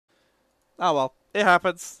Oh well, it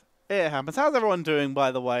happens. It happens. How's everyone doing, by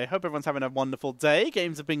the way? Hope everyone's having a wonderful day.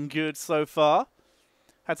 Games have been good so far.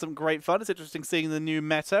 Had some great fun. It's interesting seeing the new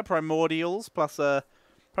meta. Primordials plus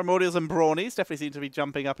Primordials and Brawnies definitely seem to be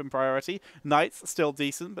jumping up in priority. Knights still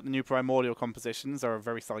decent, but the new Primordial compositions are a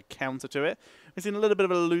very solid counter to it. We've seen a little bit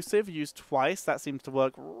of Elusive used twice. That seems to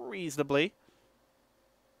work reasonably.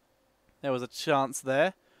 There was a chance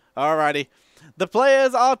there. Alrighty. The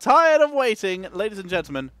players are tired of waiting. Ladies and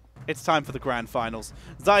gentlemen, it's time for the grand finals.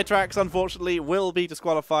 Zytrax, unfortunately, will be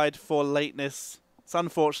disqualified for lateness. It's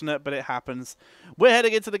unfortunate, but it happens. We're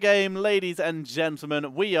heading into the game, ladies and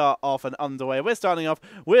gentlemen. We are off and underway. We're starting off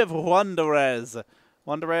with Wanderers.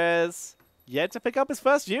 Wanderers yet to pick up his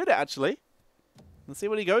first unit, actually. Let's see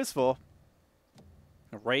what he goes for.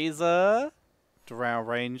 Razor. Drow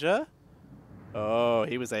Ranger. Oh,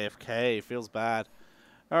 he was AFK. Feels bad.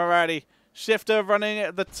 Alrighty. Shifter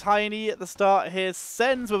running the Tiny at the start here.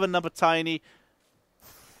 Sends with another Tiny.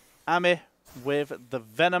 Ami with the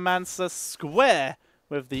Venomancer. Square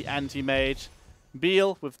with the Anti-Mage.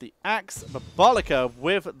 Beal with the Axe. Babolica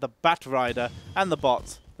with the Batrider. And the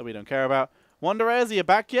bot that we don't care about. Wanderers, are you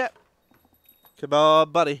back yet? Come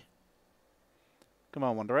on, buddy. Come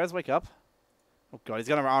on, Wanderers, wake up. Oh god, he's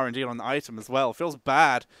going to have RNG on the item as well. Feels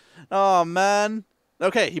bad. Oh, man.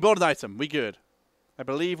 Okay, he bought an item. We good. I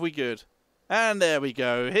believe we good. And there we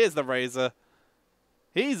go. Here's the Razor.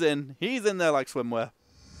 He's in. He's in there like swimwear.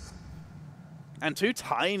 And two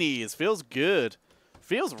Tinies. Feels good.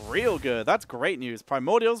 Feels real good. That's great news.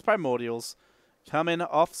 Primordials, Primordials. Coming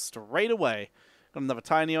off straight away. Got another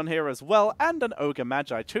Tiny on here as well. And an Ogre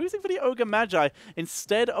Magi. Choosing for the Ogre Magi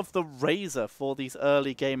instead of the Razor for these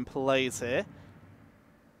early game plays here.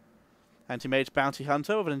 Anti-Mage Bounty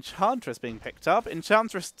Hunter with an Enchantress being picked up.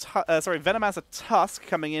 Venomancer Tusk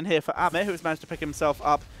coming in here for Ame, who has managed to pick himself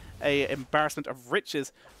up a Embarrassment of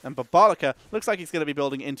Riches. And Babolica looks like he's going to be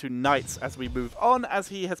building into Knights as we move on, as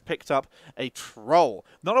he has picked up a Troll.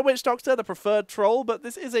 Not a Witch Doctor, the preferred Troll, but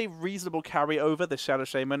this is a reasonable carryover, the Shadow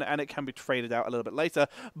Shaman, and it can be traded out a little bit later.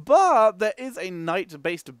 But there is a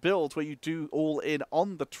Knight-based build where you do all in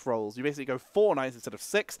on the Trolls. You basically go 4 Knights instead of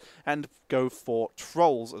 6, and go for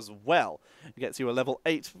Trolls as well. It gets you a level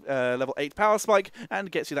 8 power spike,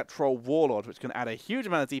 and gets you that Troll Warlord, which can add a huge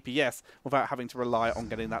amount of DPS without having to rely on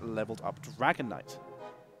getting that leveled up Dragon Knight.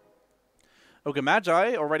 Ogre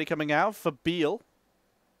Magi already coming out for Beal.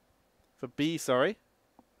 For B, sorry.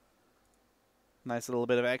 Nice little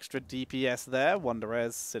bit of extra DPS there.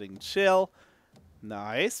 Wanderers sitting chill.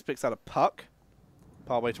 Nice. Picks out a Puck.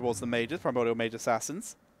 Partway towards the Mages, Primordial Mage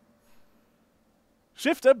Assassins.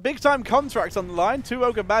 Shifter, big time contract on the line. 2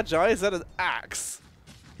 Ogre Magi is at an Axe.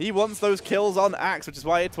 He wants those kills on Axe, which is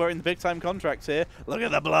why it's wearing the big time contract here. Look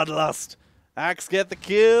at the bloodlust. Axe get the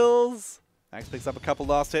kills. Axe picks up a couple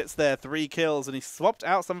last hits there. 3 kills, and he swapped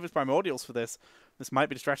out some of his Primordials for this. This might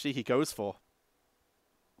be the strategy he goes for.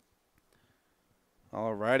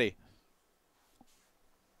 Alrighty.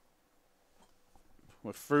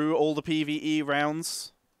 We're through all the PvE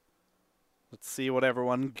rounds. Let's see what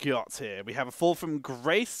everyone got here. We have a fall from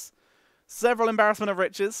Grace. Several Embarrassment of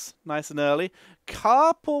Riches. Nice and early.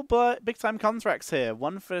 Couple big-time contracts here.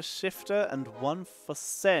 1 for Shifter and 1 for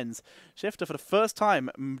Sens. Shifter for the first time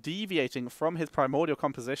deviating from his Primordial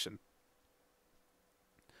composition.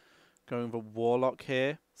 Going for Warlock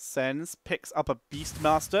here. Sens picks up a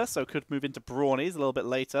Beastmaster, so could move into Brawnies a little bit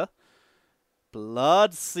later.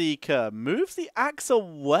 Bloodseeker moves the Axe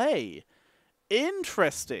away.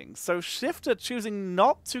 Interesting. So Shifter choosing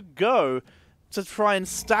not to go to try and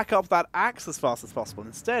stack up that Axe as fast as possible.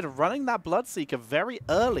 Instead, running that Bloodseeker very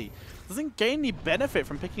early. Doesn't gain any benefit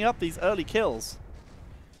from picking up these early kills.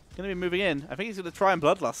 Going to be moving in. I think he's going to try and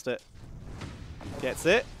Bloodlust it. Gets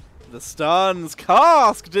it. The stuns.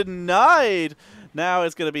 Cask denied. Now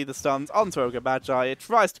it's going to be the stuns onto Ogre Magi. It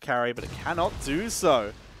tries to carry, but it cannot do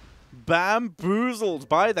so. Bamboozled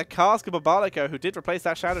by the Cask of Babolica, who did replace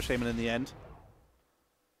that Shadow Shaman in the end.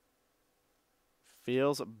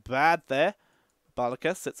 Feels bad there.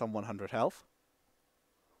 Babolica sits on 100 health.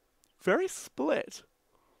 Very split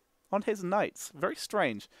on his Knights. Very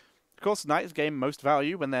strange. Of course, Knights gain most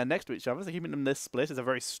value when they're next to each other, so keeping them this split is a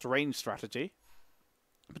very strange strategy.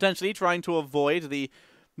 Potentially trying to avoid the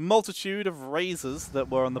multitude of Razors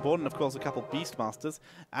that were on the board, and of course a couple Beastmasters.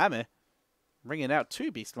 Ame bringing out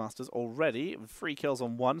 2 Beastmasters already. 3 kills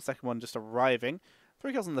on 1, second one just arriving.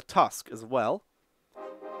 3 kills on the Tusk as well.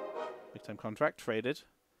 Big time contract traded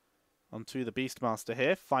onto the Beastmaster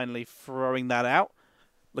here. Finally throwing that out.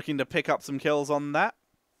 Looking to pick up some kills on that.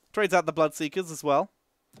 Trades out the Bloodseekers as well.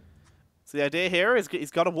 So the idea here is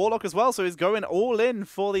he's got a Warlock as well, so he's going all in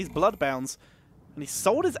for these Bloodbounds. And he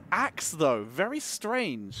sold his axe, though. Very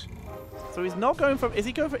strange. So he's not going for... Is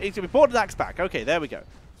he going for... He bought his axe back. Okay, there we go.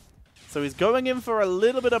 So he's going in for a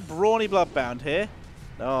little bit of brawny bloodbound here.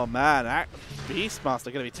 Oh, man.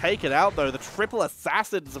 Beastmaster going to be taken out, though. The triple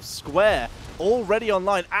assassins of Square already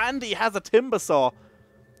online. And he has a timber saw.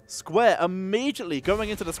 Square immediately going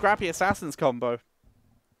into the scrappy assassins combo.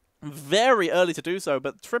 Very early to do so,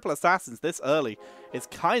 but triple assassins this early is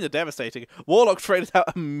kind of devastating. Warlock traded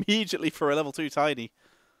out immediately for a level 2 tiny.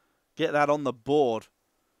 Get that on the board.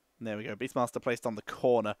 And there we go. Beastmaster placed on the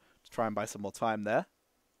corner to try and buy some more time there.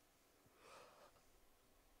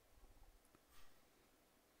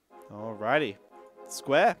 Alrighty.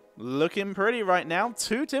 Square looking pretty right now.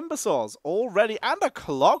 2 timber saws already and a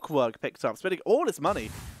clockwork picked up, spending all his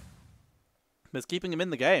money. But it's keeping him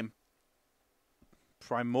in the game.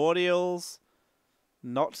 Primordials,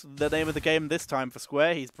 not the name of the game this time for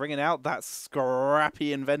Square. He's bringing out that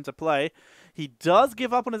scrappy inventor play. He does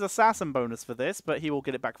give up on his assassin bonus for this, but he will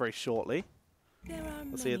get it back very shortly.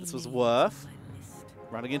 Let's see if this was worth.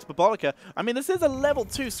 Running into Babolica. I mean, this is a level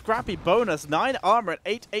 2 scrappy bonus. 9 armor and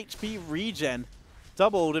 8 HP regen.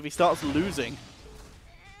 Doubled if he starts losing.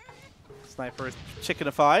 Sniper is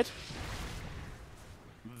chickenified.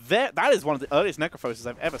 That is one of the earliest Necrophoses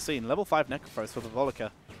I've ever seen. Level 5 Necrophos for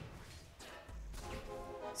Babolica.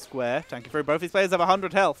 Square, tanking through. Both these players have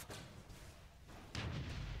 100 health.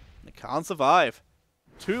 They can't survive.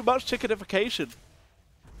 Too much chickenification.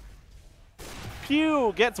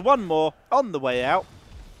 Pew gets one more on the way out.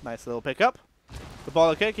 Nice little pickup.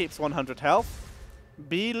 Babolica keeps 100 health.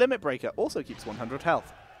 B Limit Breaker also keeps 100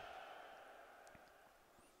 health.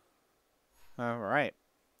 Alright.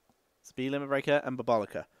 It's B Limit Breaker and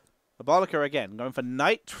Babolica. Babolica again, going for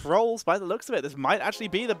Knight Trolls by the looks of it. This might actually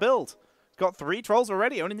be the build. Got 3 Trolls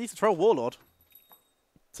already, only needs to Troll Warlord.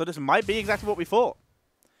 So this might be exactly what we thought.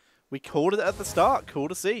 We called it at the start. Cool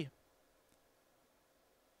to see.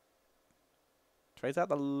 Trades out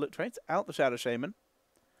the Shadow Shaman.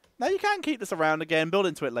 Now you can keep this around again, build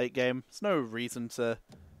into it late game. There's no reason to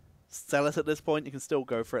sell it at this point. You can still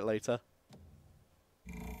go for it later.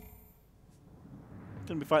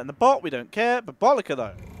 Gonna be fighting the bot, we don't care. Babolica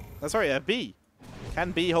though. Oh, sorry, B.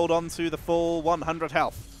 Can B hold on to the full 100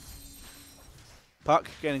 health? Puck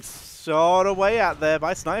getting shot away out there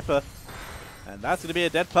by Sniper. And that's gonna be a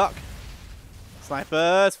dead Puck.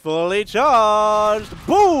 Sniper's fully charged.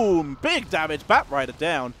 Boom! Big damage. Batrider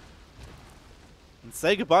down. And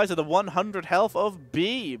say goodbye to the 100 health of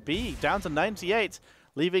B. B down to 98,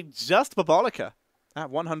 leaving just Babolica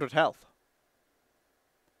at 100 health.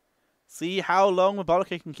 See how long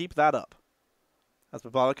Babolica can keep that up. As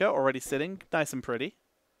Babolica already sitting nice and pretty.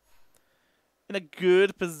 In a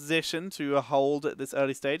good position to hold at this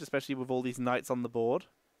early stage, especially with all these knights on the board.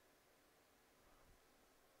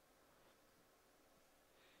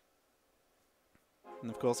 And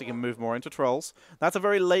of course he can move more into trolls. That's a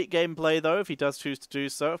very late game play though, if he does choose to do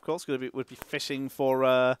so. Of course, would be fishing for,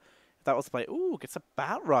 if that was the play. Ooh, gets a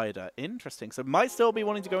Batrider. Interesting. So might still be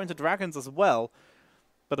wanting to go into dragons as well.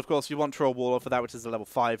 But of course you want Troll Warlord for that, which is a level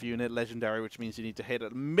 5 unit. Legendary, which means you need to hit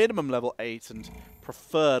at minimum level 8 and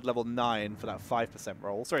preferred level 9 for that 5%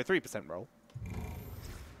 roll. Sorry, 3% roll.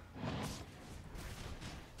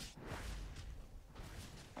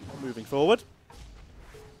 Moving forward.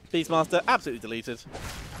 Beastmaster absolutely deleted.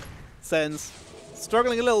 Sens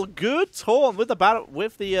struggling a little. Good taunt with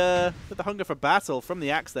the hunger for battle from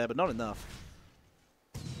the axe there, but not enough.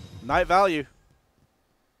 Knight value.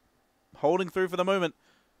 Holding through for the moment.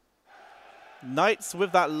 Knights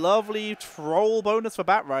with that lovely troll bonus for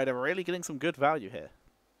Batrider really getting some good value here.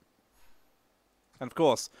 And of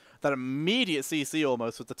course, that immediate CC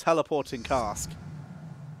almost with the teleporting cask.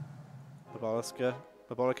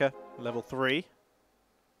 Babolica, level 3.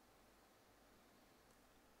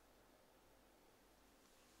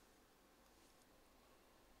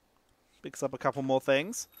 Picks up a couple more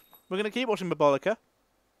things. We're going to keep watching Babolica.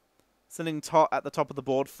 Sitting at the top of the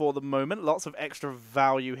board for the moment. Lots of extra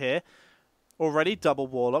value here. Already double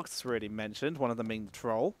Warlocks, as already mentioned. One of them being the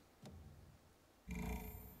Troll.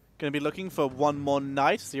 Going to be looking for one more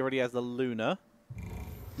Knight, as he already has the Luna.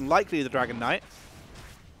 Likely the Dragon Knight.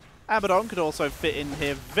 Abaddon could also fit in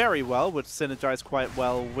here very well. Would synergize quite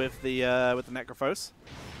well with the Necrophos.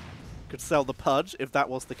 Could sell the Pudge if that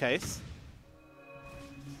was the case.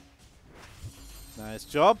 Nice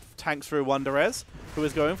job. Tanks through Wonderez, who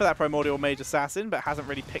is going for that Primordial Mage Assassin, but hasn't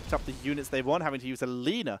really picked up the units they want, having to use a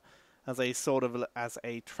Lina as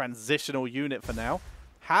a transitional unit for now.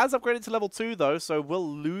 Has upgraded to level 2 though, so will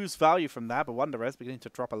lose value from that, but Wonderez beginning to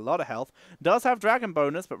drop a lot of health. Does have Dragon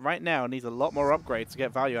bonus, but right now needs a lot more upgrades to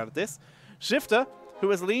get value out of this. Shifter who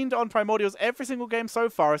has leaned on Primordials every single game so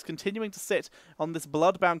far, is continuing to sit on this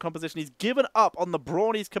Bloodbound composition. He's given up on the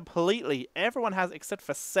Brawnies completely. Everyone has except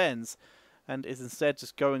for Sens, and is instead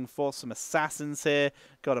just going for some Assassins here.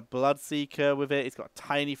 Got a Bloodseeker with it. He's got a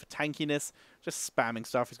Tiny for tankiness. Just spamming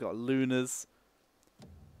stuff. He's got Lunas.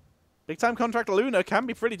 Big time contract Luna can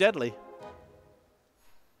be pretty deadly.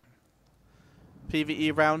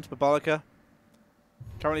 PvE round, Babolica.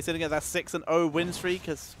 Currently sitting at that 6-0 win streak,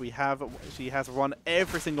 as she has won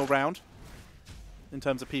every single round in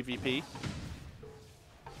terms of PvP.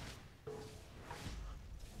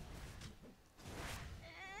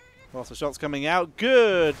 Lots of shots coming out.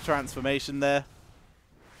 Good transformation there.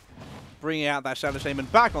 Bringing out that Shadow Shaman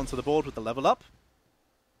back onto the board with the level up.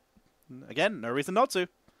 Again, no reason not to.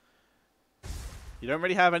 You don't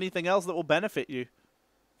really have anything else that will benefit you.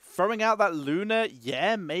 Throwing out that Luna,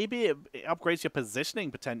 yeah, maybe it upgrades your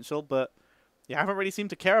positioning potential, but you haven't really seemed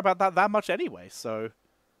to care about that much anyway, so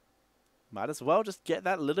might as well just get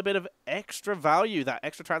that little bit of extra value, that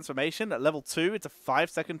extra transformation at level 2. It's a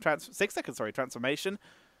 6-second transformation.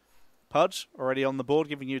 Pudge already on the board,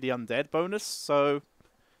 giving you the undead bonus, so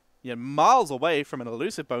you're miles away from an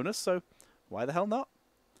elusive bonus, so why the hell not?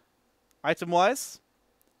 Item-wise,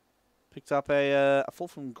 picked up a Fall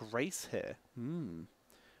from Grace here.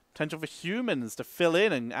 Potential for humans to fill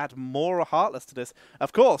in and add more Heartless to this.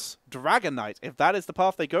 Of course, Dragon Knight, if that is the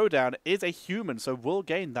path they go down, is a human, so will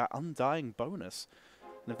gain that Undying bonus.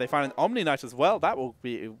 And if they find an Omni Knight as well, that will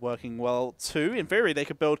be working well too. In theory, they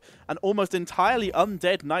could build an almost entirely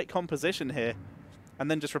undead Knight composition here,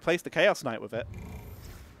 and then just replace the Chaos Knight with it.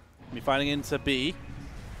 Be fighting into B.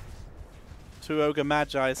 2 Ogre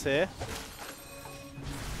Magi's here.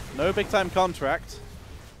 No big time contract.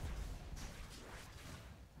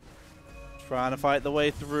 Trying to fight the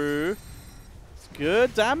way through. It's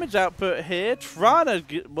good damage output here. Trying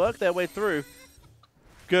to work their way through.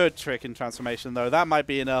 Good trick in transformation, though. That might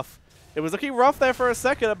be enough. It was looking rough there for a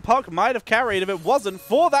second, and Puck might have carried if it wasn't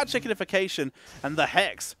for that chickenification. And the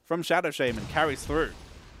Hex from Shadow Shaman carries through.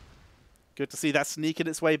 Good to see that sneaking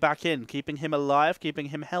its way back in, keeping him alive, keeping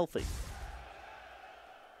him healthy.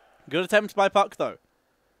 Good attempt by Puck, though.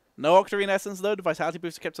 No Octarine Essence, though. The Vitality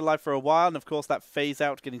boost kept alive for a while, and of course that phase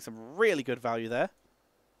out, getting some really good value there.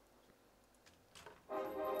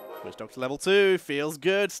 Witch Doctor level 2, feels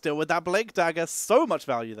good. Still with that Blink Dagger, so much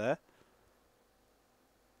value there.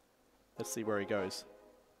 Let's see where he goes.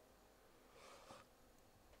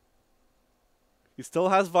 He still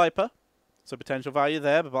has Viper, so potential value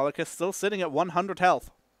there. Babolica still sitting at 100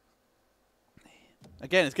 health.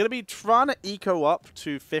 Again, it's going to be trying to eco up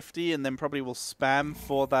to 50 and then probably will spam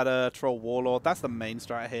for that Troll Warlord. That's the main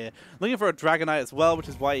strat here. Looking for a Dragon Knight as well, which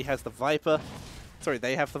is why he has the Viper. Sorry,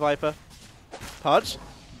 they have the Viper. Pudge,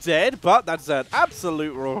 dead, but that's an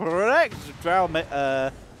absolute wreck.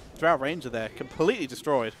 Drow Ranger there, completely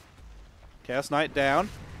destroyed. Chaos Knight down.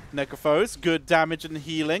 Necrophos, good damage and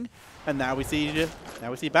healing. And now we see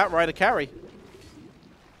Bat Rider carry.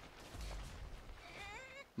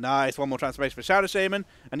 Nice, one more transformation for Shadow Shaman.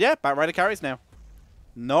 And yeah, Bat Rider carries now.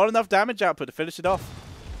 Not enough damage output to finish it off.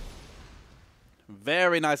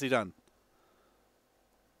 Very nicely done.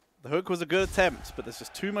 The hook was a good attempt, but there's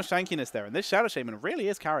just too much tankiness there. And this Shadow Shaman really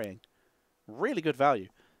is carrying. Really good value.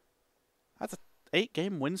 That's an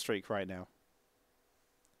 8-game win streak right now.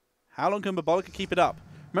 How long can Babolica keep it up?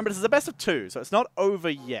 Remember, this is a best of 2, so it's not over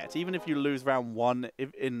yet. Even if you lose round 1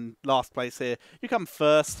 in last place here, you come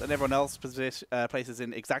first and everyone else places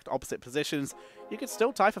in exact opposite positions, you could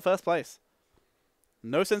still tie for first place.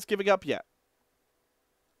 No sense giving up yet.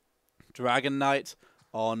 Dragon Knight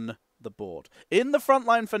on the board. In the front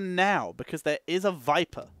line for now, because there is a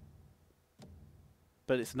Viper.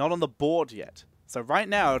 But it's not on the board yet. So right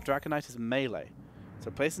now, Dragon Knight is melee. So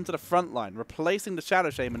place into the front line, replacing the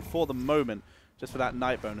Shadow Shaman for the moment, just for that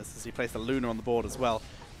Knight bonus, as he placed the Luna on the board as well.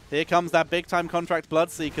 Here comes that big-time contract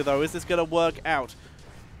Bloodseeker, though. Is this going to work out?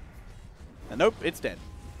 And nope, it's dead.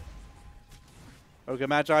 Ogre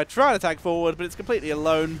Magi trying to attack forward, but it's completely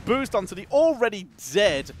alone. Boost onto the already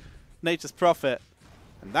dead Nature's Prophet.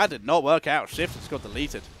 And that did not work out. Shift just got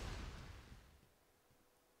deleted.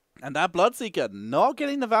 And that Bloodseeker not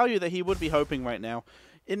getting the value that he would be hoping right now.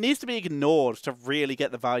 It needs to be ignored to really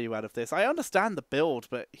get the value out of this. I understand the build,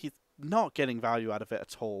 but he's not getting value out of it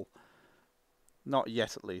at all. Not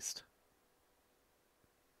yet, at least.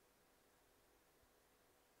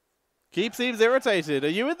 Keep seems irritated. Are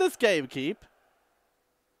you in this game, Keep?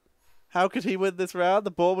 How could he win this round?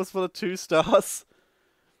 The board was full of 2 stars.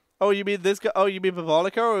 Oh, you mean this guy? Oh, you mean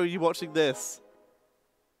Babolica, or are you watching this?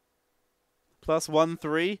 Plus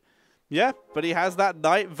 1-3. Yeah, but he has that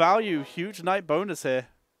Knight value. Huge Knight bonus here.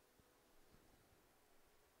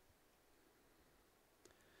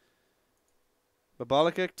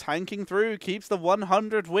 Babalica tanking through, keeps the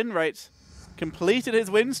 100 win rate. Completed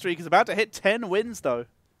his win streak. He's about to hit 10 wins, though.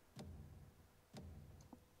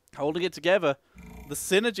 Holding it together. The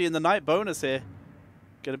synergy and the night bonus here.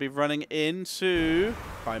 Going to be running into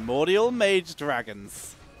Primordial Mage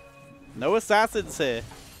Dragons. No assassins here.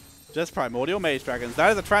 Just Primordial Mage Dragons.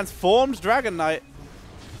 That is a transformed Dragon Knight.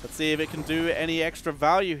 Let's see if it can do any extra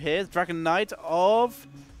value here. Dragon Knight of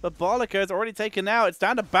Babalica is already taken out. It's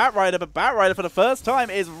down to Batrider, but Batrider for the first time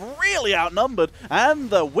is really outnumbered, and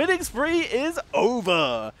the winning spree is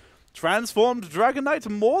over. Transformed Dragon Knight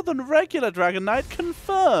more than regular Dragon Knight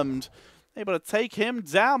confirmed. Able to take him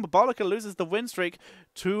down. Babalica loses the win streak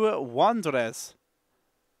to Wanderers.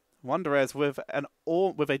 Wanderers with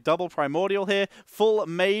a double Primordial here. Full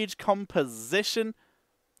Mage composition.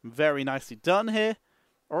 Very nicely done here.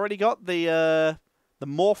 Already got the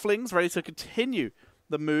Morphlings ready to continue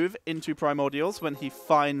the move into Primordials when he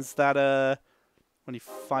finds that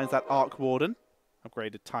Arc Warden.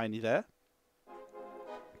 Upgraded Tiny there.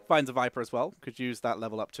 Finds a Viper as well. Could use that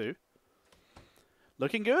level up too.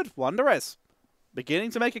 Looking good. Wanderers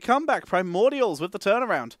beginning to make a comeback. Primordials with the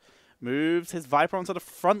turnaround. Moves his Viper onto the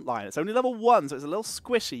front line. It's only level 1, so it's a little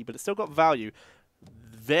squishy, but it's still got value.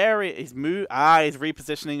 He's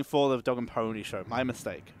repositioning for the Dog and Pony show. My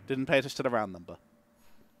mistake. Didn't pay attention to the round number.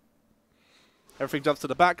 Everything jumps to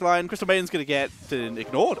the back line. Crystal Maiden's going to get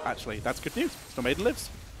ignored, actually. That's good news. Crystal Maiden lives.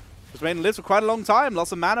 Crystal Maiden lives for quite a long time.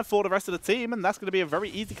 Lots of mana for the rest of the team, and that's going to be a very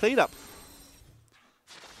easy cleanup.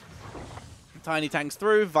 Tiny tanks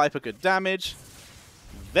through. Viper good damage.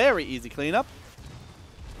 Very easy cleanup.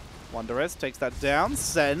 Wanderers takes that down.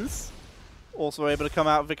 Sens also able to come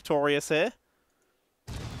out victorious here.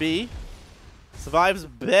 B survives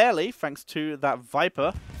barely thanks to that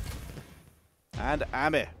Viper. And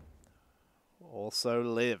Ami also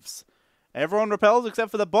lives. Everyone repels except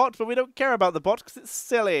for the bot, but we don't care about the bot because it's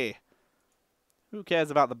silly. Who cares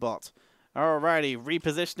about the bot? Alrighty,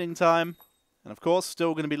 repositioning time. And of course,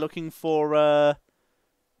 still going to be looking for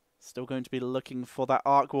that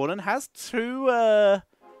Arc Warden. Has two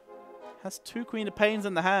Queen of Pains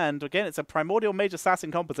in the hand. Again, it's a Primordial Mage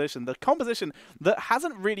Assassin composition. The composition that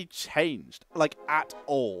hasn't really changed, like, at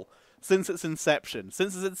all, since its inception.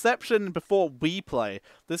 Since its inception before we play,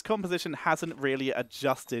 this composition hasn't really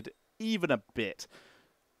adjusted even a bit.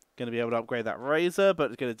 Going to be able to upgrade that Razor,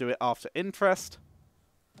 but going to do it after interest.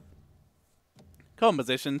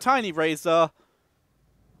 Composition, Tiny Razor.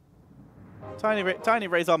 Tiny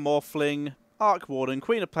Razor, Morphling, Arc Warden,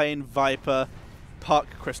 Queen of Pain, Viper, Puck,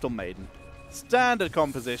 Crystal Maiden. Standard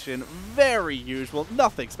composition, very usual,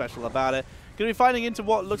 nothing special about it. Going to be fighting into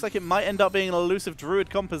what looks like it might end up being an elusive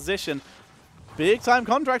Druid composition. Big time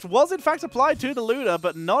contract was in fact applied to the Luna,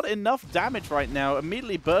 but not enough damage right now.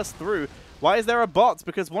 Immediately burst through. Why is there a bot?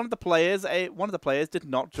 Because one of the players did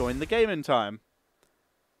not join the game in time.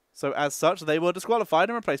 So as such, they were disqualified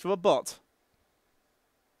and replaced with a bot.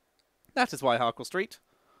 That is why Harkle Street.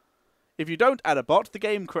 If you don't add a bot, the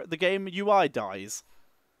game UI dies.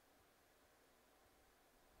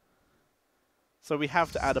 So we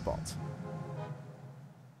have to add a bot.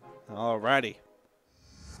 Alrighty.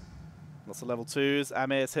 Lots of level 2s.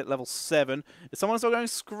 Ami has hit level 7. Is someone still going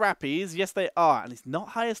Scrappies? Yes, they are. And he's not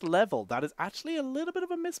highest level. That is actually a little bit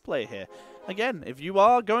of a misplay here. Again, if you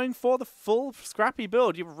are going for the full Scrappy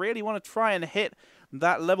build, you really want to try and hit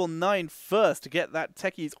that level 9 first to get that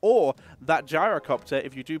Techies or that Gyrocopter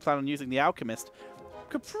if you do plan on using the Alchemist.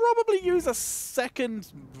 Could probably use a second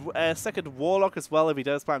Warlock as well if he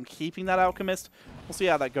does plan on keeping that Alchemist. We'll see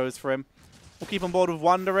how that goes for him. We'll keep on board with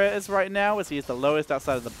Wanderers right now as he is the lowest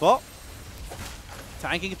outside of the bot.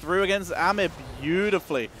 Tanking through against Ami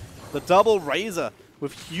beautifully. The double Razor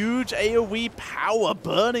with huge AoE power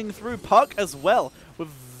burning through Puck as well with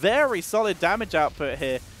very solid damage output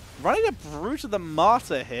here. Running a Brute of the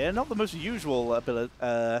Martyr here, not the most usual ability,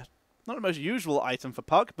 not the most usual item for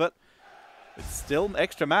Puck, but it's still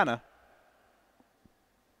extra mana.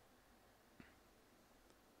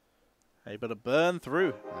 Able to burn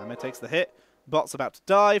through. Ami takes the hit. Bot's about to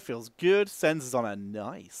die. Feels good. Sens is on a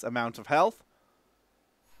nice amount of health.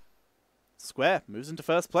 Square moves into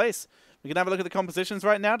first place. We can have a look at the compositions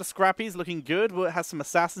right now. The Scrappy's looking good. It has some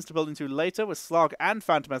Assassins to build into later with Slog and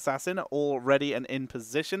Phantom Assassin all ready and in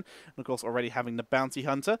position. And of course already having the Bounty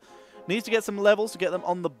Hunter. Needs to get some levels to get them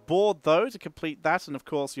on the board though to complete that. And of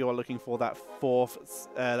course you're looking for that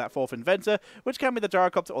fourth Inventor, which can be the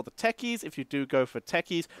Gyrocopter or the Techies. If you do go for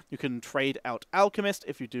Techies, you can trade out Alchemist.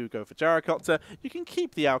 If you do go for Gyrocopter, you can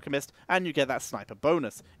keep the Alchemist and you get that Sniper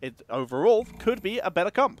bonus. It overall could be a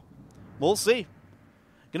better comp. We'll see.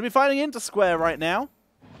 Going to be fighting into Square right now.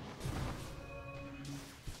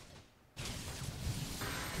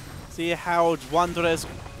 See how Wanderer's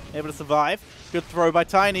able to survive. Good throw by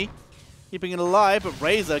Tiny. Keeping it alive, but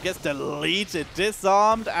Razor gets deleted.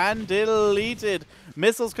 Disarmed and deleted.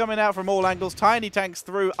 Missiles coming out from all angles. Tiny tanks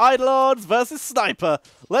through. Underlords versus Sniper.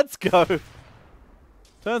 Let's go.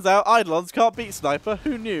 Turns out Underlords can't beat Sniper.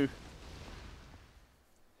 Who knew?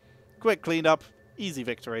 Quick cleanup. Easy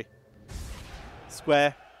victory.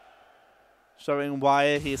 Square. Showing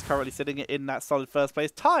why he is currently sitting in that solid first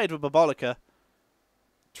place. Tied with Babolica.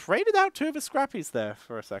 Traded out 2 of his scrappies there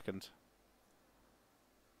for a second.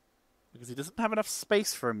 Because he doesn't have enough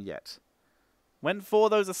space for him yet. Went for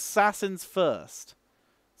those assassins first.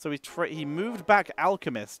 So he moved back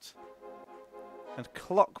Alchemist and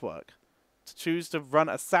Clockwork to choose to run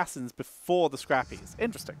assassins before the scrappies.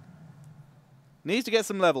 Interesting. Needs to get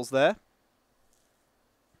some levels there.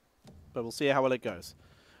 But we'll see how well it goes.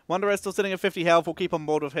 Wanderer still sitting at 50 health. We'll keep on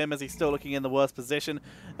board with him as he's still looking in the worst position.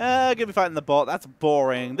 Gonna be fighting the bot. That's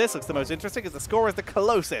boring. This looks the most interesting as the score is the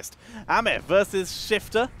closest. Amit versus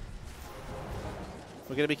Shifter.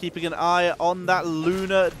 We're going to be keeping an eye on that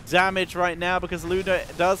Luna damage right now because Luna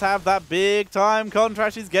does have that big time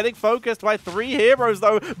contrast. She's getting focused by 3 heroes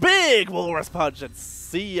though. Big Walrus Punch and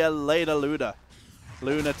see ya later, Luna.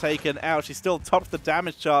 Luna taken out. She still tops the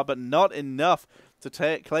damage chart, but not enough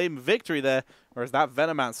to claim victory there. Whereas that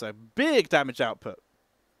Venomancer, big damage output.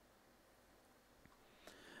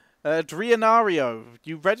 Drionario,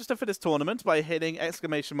 you register for this tournament by hitting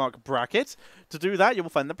 !bracket. To do that, you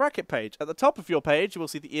will find the bracket page. At the top of your page, you will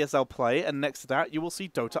see the ESL play, and next to that, you will see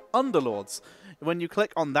Dota Underlords. When you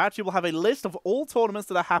click on that, you will have a list of all tournaments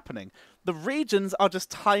that are happening. The regions are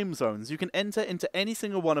just time zones. You can enter into any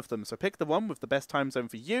single one of them, so pick the one with the best time zone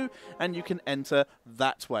for you, and you can enter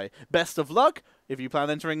that way. Best of luck. If you plan on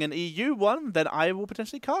entering an EU one, then I will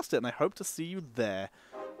potentially cast it, and I hope to see you there.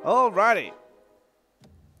 Alrighty.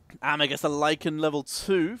 Amma gets a Lycan level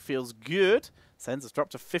 2. Feels good. Sends us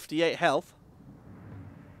dropped to 58 health.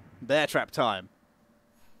 Bear trap time.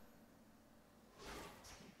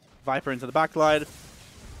 Viper into the backline.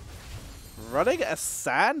 Running a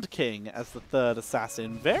Sand King as the 3rd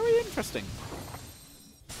assassin. Very interesting.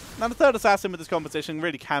 Now the 3rd assassin with this competition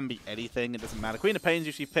really can be anything. It doesn't matter. Queen of Pain's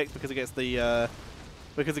usually picked because it gets the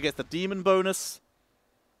demon bonus.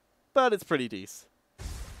 But it's pretty decent.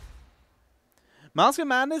 Mask of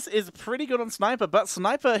Madness is pretty good on Sniper, but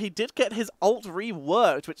Sniper, he did get his ult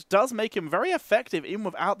reworked, which does make him very effective even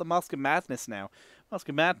without the Mask of Madness now. Mask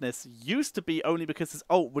of Madness used to be only because his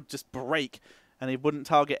ult would just break, and he wouldn't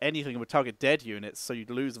target anything, it would target dead units, so you'd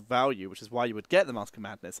lose value, which is why you would get the Mask of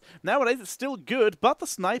Madness. Nowadays, it's still good, but the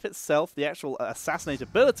Snipe itself, the actual assassinate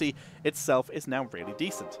ability itself, is now really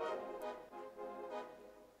decent.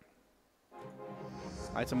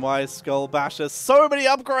 Item-wise, Skull Basher. So many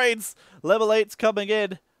upgrades! Level 8's coming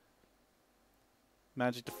in.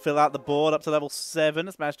 Managing to fill out the board up to level 7.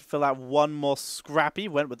 It's managed to fill out 1 more Scrappy.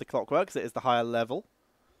 Went with the Clockwork because it is the higher level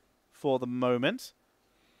for the moment.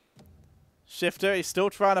 Shifter, he's still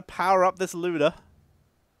trying to power up this Luna.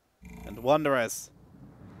 And Wanderers.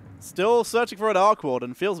 Still searching for an Arc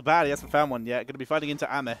Warden. Feels bad he hasn't found one yet. Going to be fighting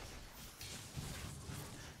into Ame.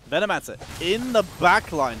 Venomancer in the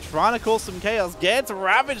backline, trying to cause some chaos. Gets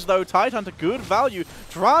ravaged though. Tidehunter, good value.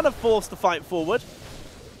 Trying to force the fight forward.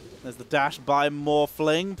 There's the dash by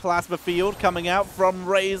Morphling. Plasma Field coming out from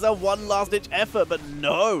Razor. One last ditch effort, but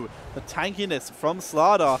no. The tankiness from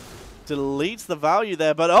Slardar deletes the value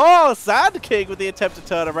there. But oh, Sand King with the attempt to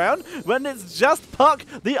turn around when it's just Puck.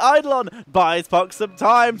 The Eidolon buys Puck some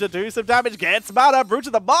time to do some damage. Gets mana. Brute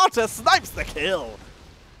of the Martyr snipes the kill.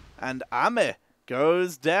 And Ame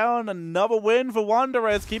goes down. Another win for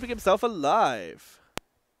Wanderers, keeping himself alive.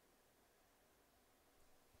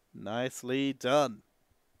 Nicely done.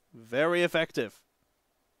 Very effective.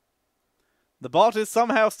 The bot is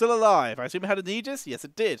somehow still alive. I assume it had an Aegis? Yes,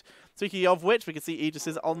 it did. Speaking of which, we can see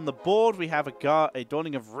Aegises on the board. We have a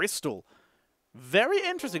Dawning of Ristal. Very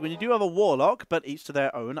interesting when you do have a Warlock, but each to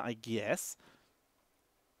their own, I guess.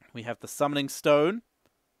 We have the Summoning Stone.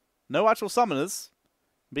 No actual summoners.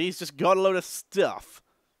 But he's just got a load of stuff.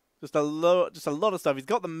 Just a lot of stuff. He's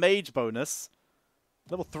got the Mage bonus.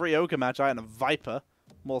 Level 3 Ogre Magi and a Viper.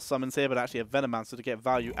 More summons here, but actually a Venomancer to get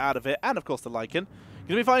value out of it. And, of course, the Lycan. Going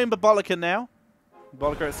to be fighting Babolica now.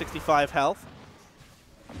 Babolica at 65 health.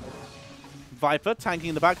 Viper tanking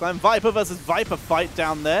in the backline. Viper versus Viper fight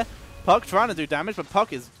down there. Puck trying to do damage, but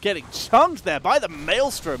Puck is getting chunked there by the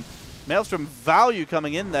Maelstrom. Maelstrom value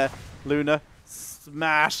coming in there. Luna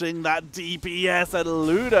smashing that DPS, and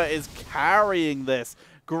Luna is carrying this.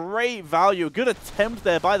 Great value. Good attempt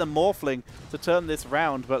there by the Morphling to turn this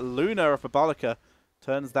round, but Luna of Babolica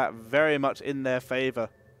turns that very much in their favor.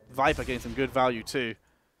 Viper getting some good value too.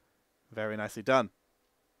 Very nicely done.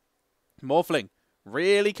 Morphling.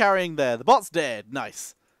 Really carrying there. The bot's dead.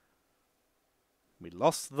 Nice. We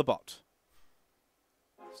lost the bot.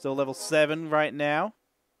 Still level 7 right now.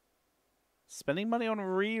 Spending money on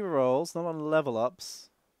rerolls, not on level ups.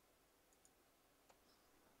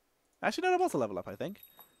 Actually, no, that was a level up, I think.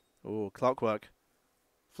 Ooh, clockwork.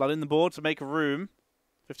 Flooding the board to make room.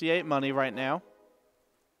 58 money right now.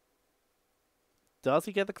 Does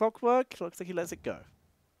he get the clockwork? Looks like he lets it go.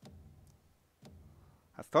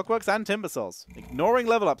 Has clockworks and timber souls. Ignoring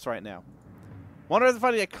level ups right now. Wanderers are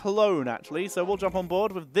fighting a clone, actually, so we'll jump on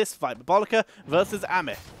board with this fight. Babolica versus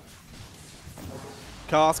Amith.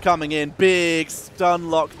 Cast coming in. Big stun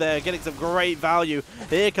lock there. Getting some great value.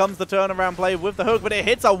 Here comes the turnaround play with the hook, but it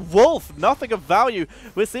hits a wolf. Nothing of value.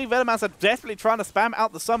 We're seeing Venomancer desperately trying to spam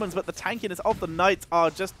out the summons, but the tankiness of the Knights are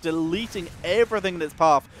just deleting everything in its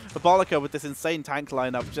path. Babolica with this insane tank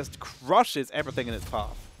lineup just crushes everything in its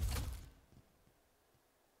path.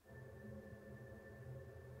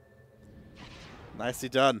 Nicely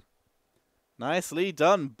done. Nicely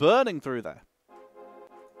done. Burning through there.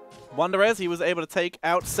 Wanderers, he was able to take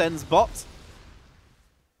out Sen's bot.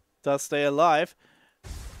 Does stay alive.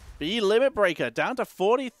 B Limit Breaker down to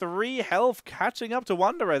 43 health, catching up to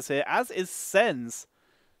Wanderers here, as is Sen's.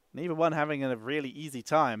 Neither one having a really easy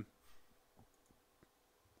time.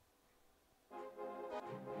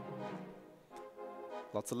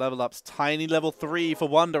 Lots of level ups. Tiny level 3 for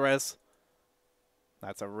Wanderers.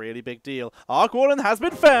 That's a really big deal. Arc Warden has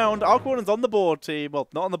been found. Arc Warden's on the board, team. Well,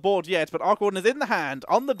 not on the board yet, but Arc Warden is in the hand,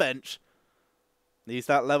 on the bench. Needs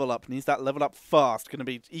that level up. Needs that level up fast. Going to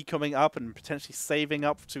be e-coming up and potentially saving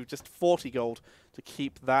up to just 40 gold to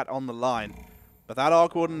keep that on the line. But that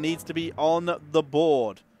Arc Warden needs to be on the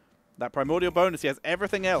board. That Primordial bonus, he has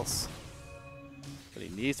everything else. But he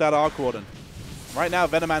needs that Arc Warden. Right now,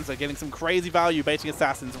 Venomancer getting some crazy value, baiting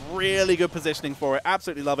Assassins. Really good positioning for it.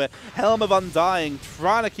 Absolutely love it. Helm of Undying,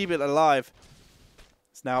 trying to keep it alive.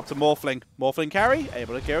 It's now up to Morphling. Morphling carry,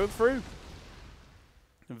 able to go through.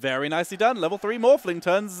 Very nicely done. Level 3 Morphling,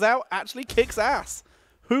 turns out, actually kicks ass.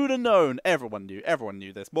 Who'd have known? Everyone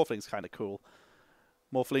knew this. Morphling's kind of cool.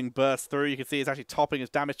 Morphling bursts through. You can see it's actually topping his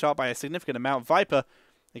damage chart by a significant amount. Viper,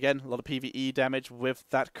 again, a lot of PvE damage with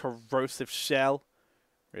that corrosive shell.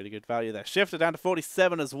 Really good value there. Shifter down to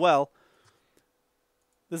 47 as well.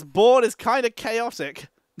 This board is kind of chaotic.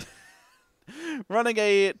 Running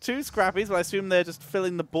a 2 scrappies, but I assume they're just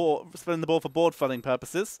filling the board for board funding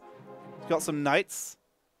purposes. Got some Knights.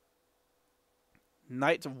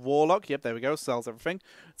 Knight Warlock. Yep, there we go. Sells everything.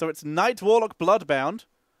 So it's Knight Warlock Bloodbound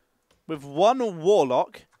with 1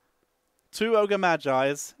 Warlock, 2 Ogre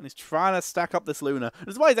Magi's, and he's trying to stack up this Luna.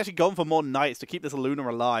 This is why he's actually gone for more Knights to keep this Luna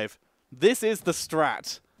alive. This is the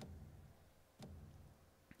strat.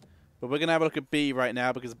 But we're going to have a look at B right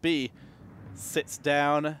now, because B sits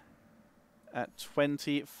down at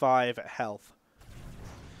 25 health.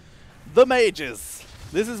 The Mages.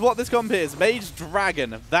 This is what this comp is. Mage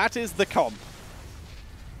Dragon. That is the comp.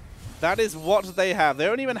 That is what they have. They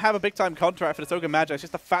don't even have a big-time contract for this Ogre Magi. It's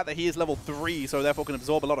just the fact that he is level 3, so therefore can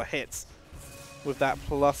absorb a lot of hits with that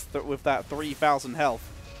with that 3,000 health.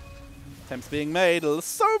 Attempts being made.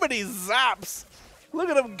 So many zaps. Look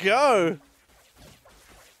at him go.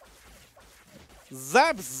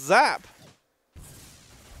 Zap, zap.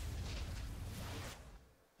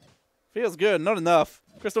 Feels good. Not enough.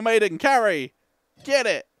 Crystal Maiden, carry. Get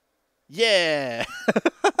it. Yeah.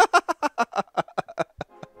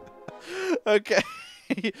 Okay.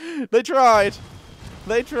 They tried.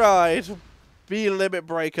 They tried. B Limit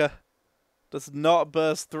Breaker does not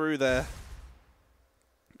burst through there.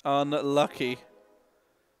 Unlucky.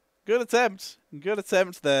 Good attempt. Good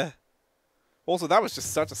attempt there. Also, that was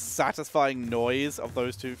just such a satisfying noise of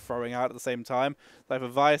those two throwing out at the same time. I have a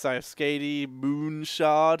Vice, I have Skady, Moon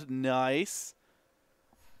Shard. Nice.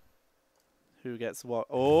 Who gets what?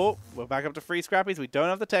 Oh, we're back up to 3 scrappies. We don't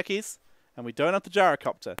have the techies. And we don't have the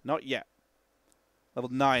Gyrocopter. Not yet. Level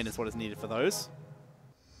 9 is what is needed for those.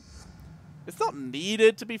 It's not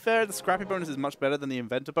needed, to be fair. The Scrappy bonus is much better than the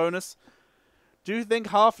Inventor bonus. Do you think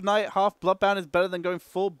half Knight, half Bloodbound is better than going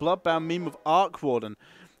full Bloodbound meme with Arc Warden?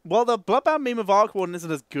 Well, the Bloodbound meme of Arc Warden isn't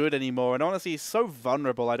as good anymore, and honestly, he's so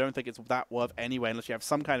vulnerable, I don't think it's that worth anyway, unless you have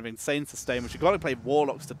some kind of insane sustain, which you've got to play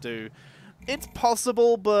Warlocks to do. It's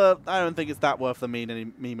possible, but I don't think it's that worth the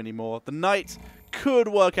meme anymore. The Knight could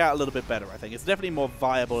work out a little bit better, I think. It's definitely more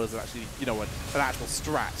viable as actually, you know, an actual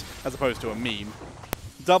strat, as opposed to a meme.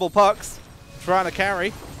 Double pucks, trying to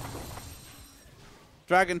carry.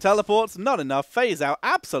 Dragon teleports, not enough. Phase out,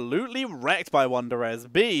 absolutely wrecked by Wanderers.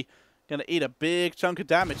 B, gonna eat a big chunk of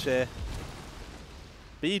damage here.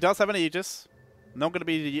 B does have an Aegis. Not going to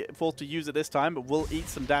be forced to use it this time, but will eat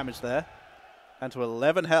some damage there. And to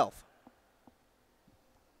 11 health.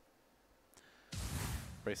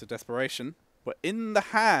 Brace of Desperation. But in the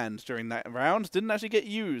hand during that round. Didn't actually get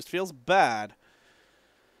used. Feels bad.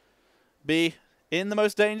 B in the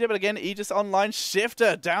most danger, but again, Aegis online.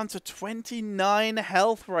 Shifter down to 29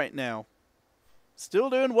 health right now. Still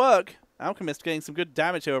doing work. Alchemist getting some good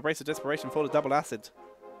damage here. A Brace of Desperation for the double acid.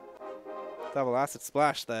 Double acid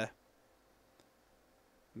splash there.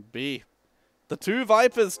 B. The two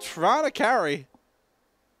Vipers trying to carry.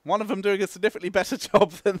 One of them doing a significantly better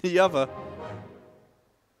job than the other.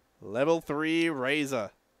 Level 3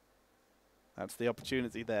 Razor. That's the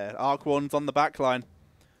opportunity there. Arc One's on the back line.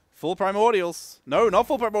 Full Primordials. No, not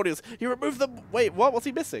full Primordials. He removed them. Wait, what? What's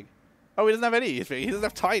he missing? Oh, he doesn't have any. He doesn't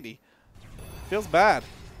have Tiny. Feels bad.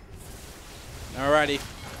 Alrighty.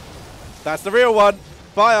 That's the real one.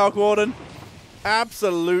 Bye, Arc Warden.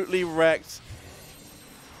 Absolutely wrecked.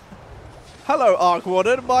 Hello, Arc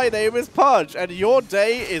Warden. My name is Pudge, and your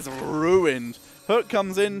day is ruined. Hook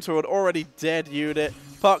comes into an already dead unit.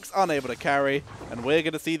 Puck's unable to carry, and we're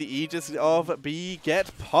going to see the Aegis of B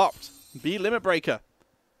get popped. B Limit Breaker.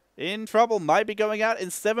 In trouble. Might be going out in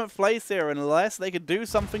 7th place here unless they could do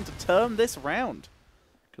something to turn this round.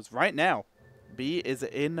 Because right now, B is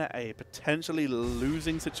in a potentially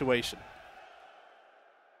losing situation.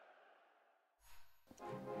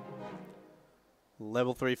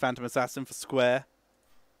 Level 3 Phantom Assassin for Square.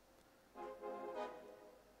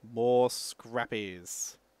 More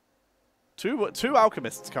Scrappies. Two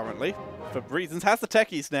Alchemists currently, for reasons. Has the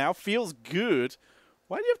techies now. Feels good.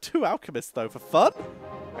 Why do you have 2 Alchemists, though? For fun?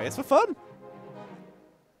 I guess for fun.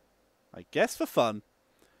 I guess for fun.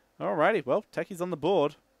 Alrighty, well, techies on the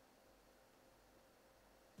board.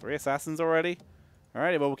 3 Assassins already.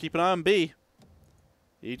 Alrighty, well, we'll keep an eye on B.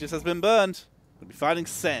 Aegis has been burned. We'll be fighting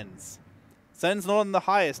Sens. Sen's not on the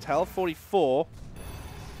highest health, 44.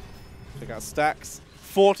 Check out stacks.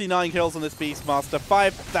 49 kills on this Beastmaster,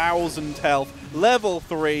 5,000 health, level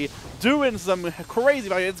 3, doing some crazy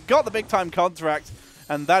value. It's got the big time contract,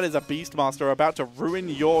 and that is a Beastmaster about to ruin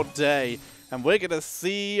your day. And we're going to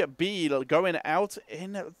see B going out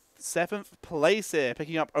in 7th place here,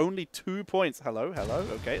 picking up only 2 points. Hello, hello,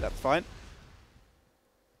 okay, that's fine.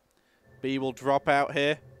 B will drop out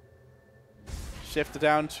here. Shifter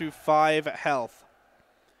down to 5 health.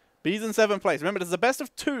 B's in 7th place. Remember, this is a best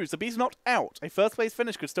of 2, so B's not out. A first place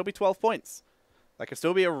finish could still be 12 points. That could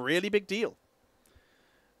still be a really big deal.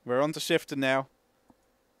 We're on to Shifter now.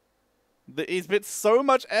 He's put so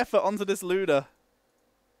much effort onto this Luna.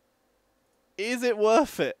 Is it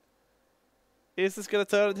worth it? Is this going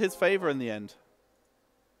to turn in his favor in the end?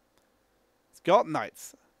 It's got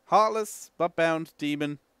Knights. Heartless, Bloodbound,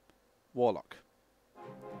 Demon, Warlock.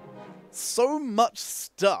 So much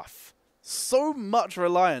stuff. So much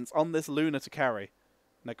reliance on this Luna to carry.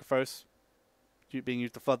 Necrophos being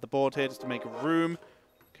used to flood the board here just to make room.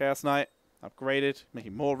 Chaos Knight upgraded,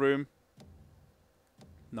 making more room.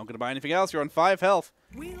 Not going to buy anything else. You're on 5 health.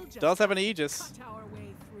 Does have an Aegis.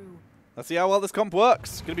 Let's see how well this comp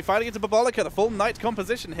works. Going to be fighting into Babolica, the full Knight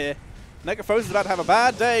composition here. Necrophos is about to have a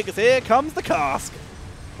bad day because here comes the cask.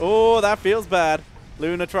 Oh, that feels bad.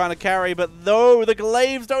 Luna trying to carry, but no, the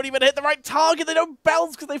glaives don't even hit the right target. They don't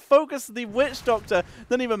bounce because they focus the Witch Doctor.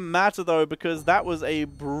 Doesn't even matter, though, because that was a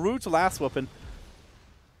brutal ass-whooping.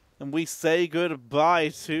 And we say goodbye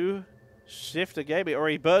to Shifter Gaby. Or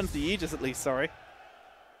he burns the Aegis, at least, sorry.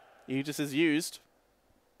 Aegis is used.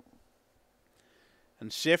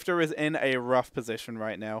 And Shifter is in a rough position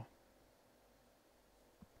right now.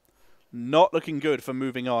 Not looking good for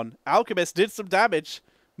moving on. Alchemist did some damage.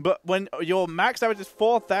 But when your max damage is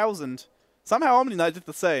 4,000, somehow Omni Knight did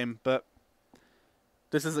the same, but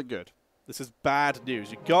this isn't good. This is bad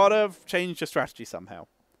news. You gotta change your strategy somehow.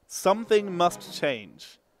 Something must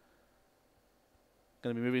change.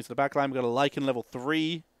 Gonna be moving to the back line. We've got a Lycan level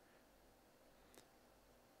 3.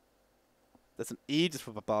 There's an Aegis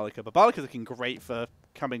for Babolica. Babolica's looking great for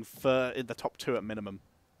coming in the top 2 at minimum.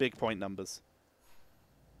 Big point numbers.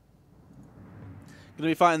 Gonna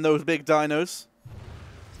be fighting those big dinos.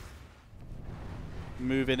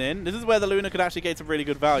 Moving in. This is where the Luna could actually get some really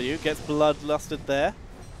good value. Gets Bloodlusted there.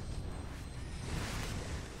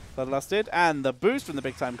 Bloodlusted. And the boost from the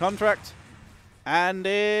big time contract. And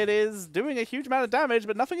it is doing a huge amount of damage,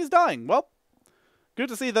 but nothing is dying. Well, good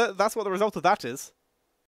to see that that's what the result of that is.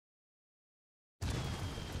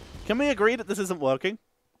 Can we agree that this isn't working?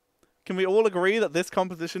 Can we all agree that this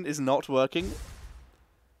composition is not working?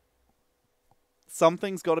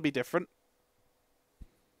 Something's got to be different.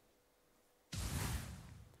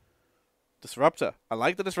 Disruptor. I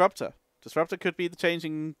like the Disruptor. Disruptor could be the change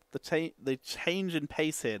in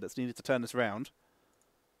pace here that's needed to turn this round.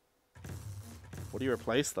 What do you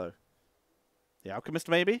replace, though? The Alchemist,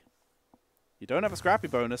 maybe? You don't have a Scrappy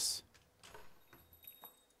bonus.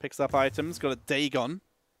 Picks up items. Got a Dagon.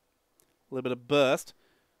 A little bit of Burst.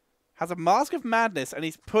 Has a Mask of Madness, and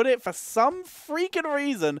he's put it, for some freaking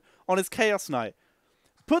reason, on his Chaos Knight.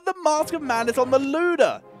 Put the Mask of Madness on the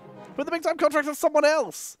Luda! Put the big-time contract on someone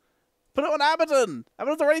else! Put it on Abaddon!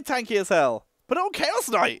 Abaddon's already tanky as hell! Put it on Chaos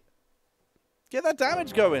Knight! Get that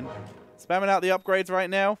damage going! Spamming out the upgrades right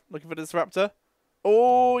now. Looking for Disruptor.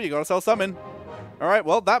 Oh, you gotta sell Summon. Alright,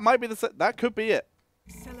 well, that might be that could be it.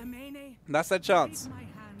 That's their chance.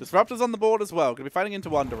 Disruptor's on the board as well. Gonna be fighting into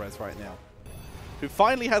Wonderez right now. Who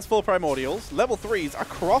finally has full Primordials. Level 3s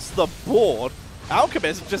across the board.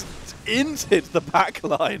 Alchemist just inted the back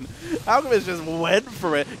line. Alchemist just went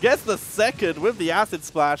for it. Gets the second with the Acid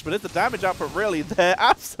Splash, but is the damage output really there?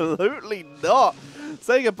 Absolutely not.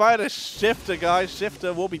 Saying goodbye to Shifter, guys.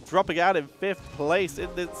 Shifter will be dropping out in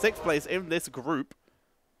 6th place in this group.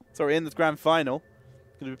 Sorry, in this grand final.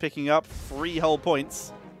 Going to be picking up 3 whole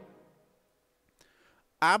points.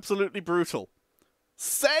 Absolutely brutal.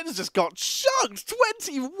 Sen's just got chugged.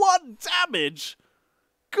 21 damage.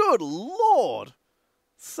 Good lord.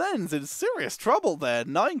 Sen's in serious trouble there.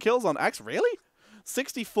 9 kills on Axe. Really?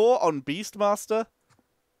 64 on Beastmaster.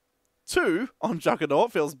 2 on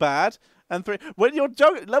Juggernaut. Feels bad. And 3. When your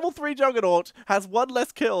level 3 Juggernaut has 1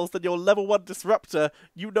 less kills than your level 1 Disruptor,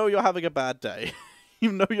 you know you're having a bad day.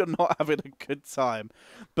 You know you're not having a good time.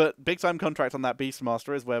 But big time contract on that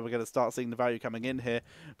Beastmaster is where we're going to start seeing the value coming in here.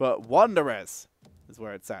 But Wonderez is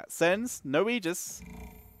where it's at. Sens, no Aegis.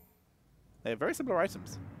 They have very similar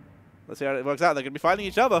items. Let's see how it works out. They're going to be fighting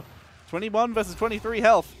each other. 21 versus 23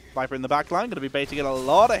 health. Viper in the back line. Going to be baiting in a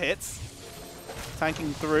lot of hits.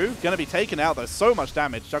 Tanking through. Going to be taken out, though. So much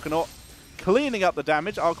damage. Juggernaut cleaning up the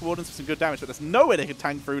damage. Arc Wardens for some good damage, but there's no way they can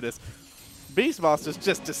tank through this. Beastmaster's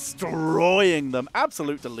just destroying them.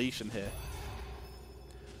 Absolute deletion here.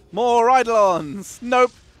 More Eidolons.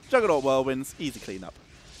 Nope. Juggernaut Whirlwinds. Easy cleanup.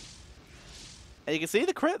 And you can see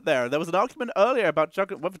the crit there. There was an argument earlier about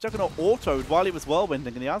whether Juggernaut autoed while he was Whirlwinding,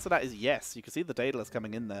 and the answer to that is yes. You can see the Daedalus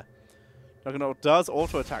coming in there. Juggernaut does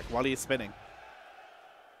auto-attack while he is spinning.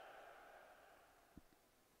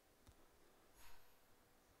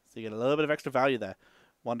 So you get a little bit of extra value there.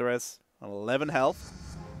 Wonderez on 11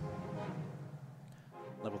 health.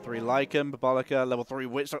 Level 3 Lycan, Babolica, level 3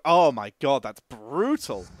 Witch Doctor. Oh my god, that's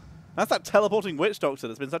brutal. That's that teleporting Witch Doctor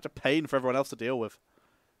that's been such a pain for everyone else to deal with.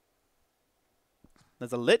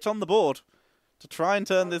 There's a Lich on the board to try and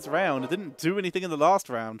turn this round. It didn't do anything in the last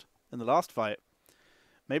round, in the last fight.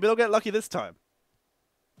 Maybe they'll get lucky this time.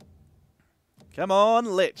 Come on,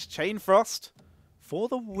 Lich. Chain Frost for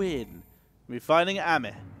the win. We'll be fighting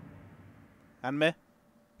Ame. Anme.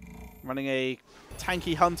 Running a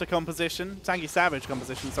tanky hunter composition. Tanky savage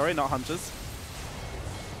composition, sorry, not hunters.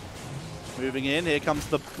 Moving in. Here comes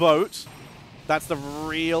the boat. That's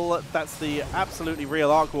the absolutely real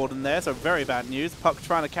Arc Warden there, so very bad news. Puck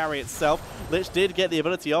trying to carry itself. Lich did get the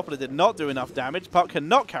ability off, but it did not do enough damage. Puck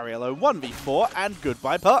cannot carry alone. 1v4, and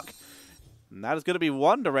goodbye, Puck. And that is going to be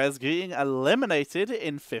Wonderez getting eliminated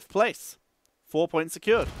in 5th place. 4 points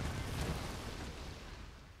secured.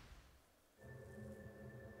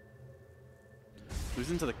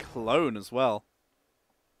 Losing to the clone as well.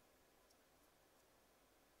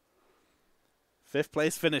 5th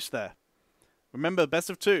place finish there. Remember, best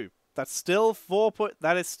of 2. That's still 4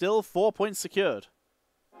 points secured.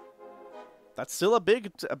 That's still a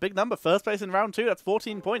big number. 1st place in round 2. That's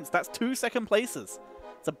 14 points. That's 2 second places.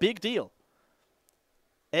 It's a big deal.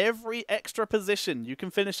 Every extra position you can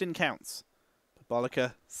finish in counts.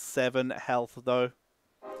 Babolica 7 health though.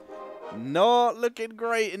 Not looking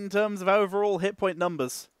great in terms of overall hit point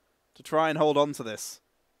numbers to try and hold on to this.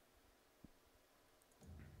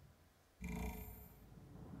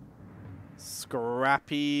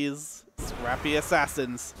 Scrappies. Scrappy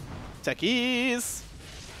assassins. Techies.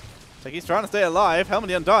 Techies trying to stay alive. Helmet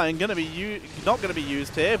the Undying not going to be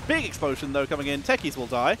used here. Big explosion though coming in. Techies will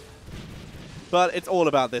die. But it's all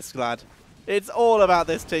about this, Glad. It's all about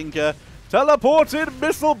this, Tinker. Teleported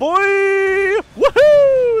missile boy!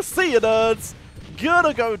 Woohoo! See ya, nerds.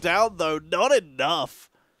 Gonna go down though. Not enough.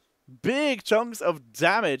 Big chunks of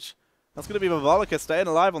damage. That's going to be Babolica staying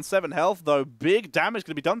alive on 7 health though. Big damage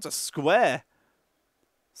going to be done to Square.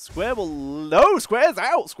 Square will... No! Square's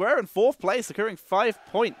out! Square in 4th place, securing 5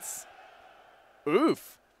 points.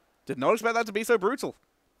 Oof. Did not expect that to be so brutal.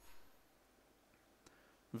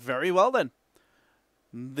 Very well then.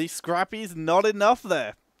 The Scrappies not enough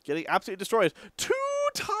there. Getting absolutely destroyed. 2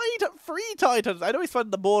 free Tide Hunters. I know he's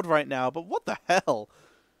funding the board right now, but what the hell?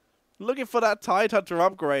 Looking for that Tide Hunter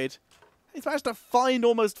upgrade. He's managed to find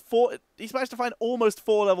almost 4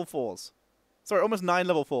 level 4s. Sorry, almost 9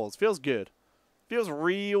 level 4s. Feels good. Feels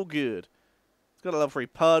real good. He's got a level 3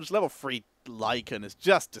 Purge. Level 3 Lycan is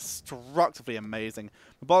just destructively amazing.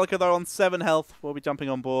 Mabolica, though, on 7 health, will be jumping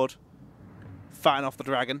on board. Fighting off the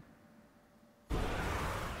dragon.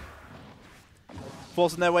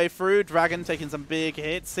 Forcing their way through. Dragon taking some big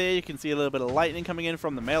hits here. You can see a little bit of lightning coming in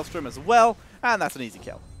from the Maelstrom as well. And that's an easy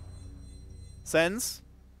kill. Sens.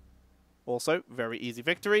 Also, very easy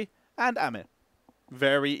victory. And Amir.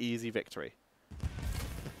 Very easy victory.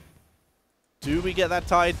 Do we get that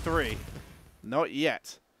Tide 3? Not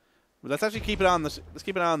yet. But let's actually keep an eye on let's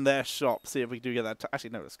keep an eye on their shop. See if we do get that.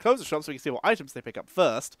 Actually, no. Let's close the shop so we can see what items they pick up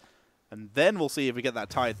first. And then we'll see if we get that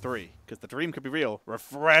Tide 3. Because the dream could be real.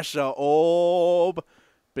 Refresher Orb.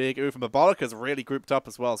 Big oof. And Mabolica's really grouped up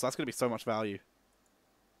as well. So that's going to be so much value.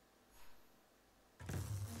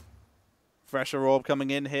 Refresher Orb coming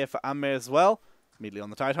in here for Amir as well. Immediately on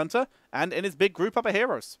the Tide Hunter. And in his big group up of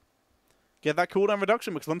heroes. Get that cooldown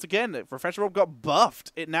reduction. Because once again, if Refresher Orb got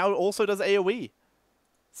buffed, it now also does AoE.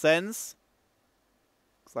 Sens.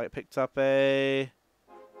 Looks like it picked up a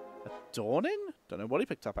Dawning? Don't know what he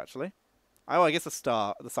picked up, actually. Oh, I guess a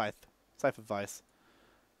Star. The Scythe. Scythe of Vice.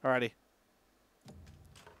 Alrighty.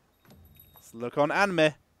 Let's look on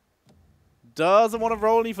Anime. Doesn't want to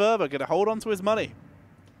roll any further. Gonna hold on to his money.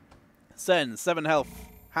 Sen, 7 health.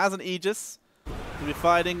 Has an Aegis. Gonna be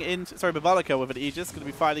fighting into... Sorry, Mabolica with an Aegis. Gonna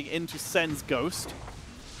be fighting into Sen's Ghost.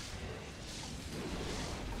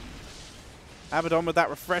 Abaddon with that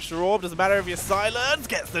Refresher Orb. Doesn't matter if you're silenced.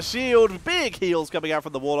 Gets the shield. Big heals coming out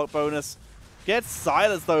from the Warlock bonus. Gets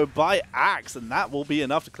silenced, though, by Axe. And that will be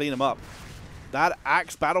enough to clean him up. That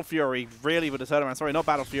Axe Battle Fury really with a turnaround. Sorry, not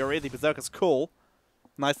Battle Fury. The Berserker's Call.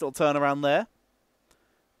 Nice little turnaround there.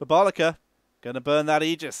 Mabolica gonna burn that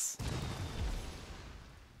Aegis.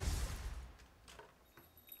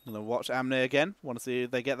 Gonna watch Amne again. Want to see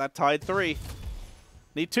if they get that Tide 3.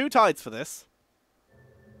 Need 2 Tides for this.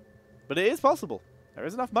 But it is possible. There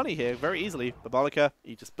is enough money here very easily. Mabolica,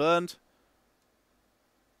 Aegis burned.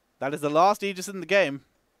 That is the last Aegis in the game.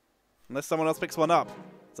 Unless someone else picks one up.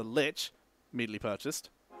 It's a Lich. Immediately purchased.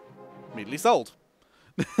 Immediately sold.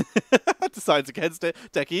 Decides against it.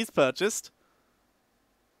 Techie's purchased.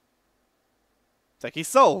 Techie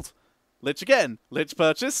sold. Lich again. Lich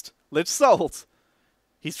purchased. Lich sold.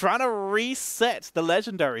 He's trying to reset the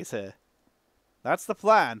legendaries here. That's the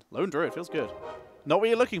plan. Lone Druid feels good. Not what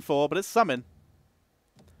you're looking for, but it's summon.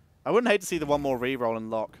 I wouldn't hate to see the one more re-roll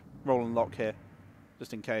and lock. Roll and lock here.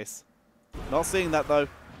 Just in case. Not seeing that, though.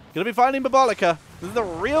 Gonna be finding Mabolica. This is the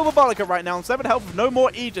real Mabolica right now. On 7 health with no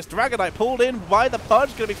more Aegis. Dragonite pulled in by the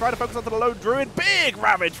Pudge. Gonna be trying to focus onto the Lone Druid. Big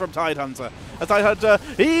Ravage from Tide Hunter. A Tide Hunter,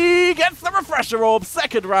 he gets the Refresher Orb.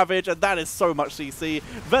 Second Ravage, and that is so much CC.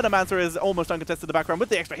 Venomancer is almost uncontested in the background with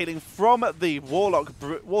the extra healing from the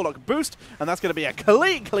Warlock boost. And that's gonna be a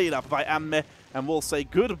clean up by Amne. And we'll say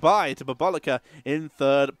goodbye to Mabolica in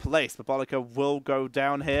 3rd place. Mabolica will go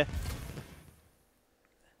down here.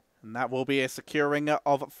 And that will be a securing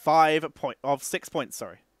of 6 points,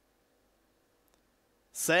 sorry.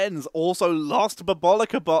 Sens also lost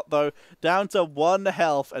Mabolica bot, though, down to 1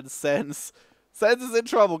 health, and Sens is in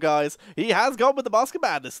trouble, guys. He has gone with the Mask of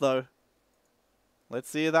Madness, though.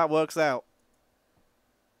 Let's see if that works out.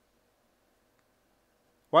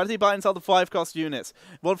 Why did he buy and sell the 5-cost units?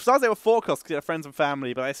 Well, for starters, they were 4-cost because he had friends and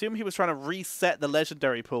family, but I assume he was trying to reset the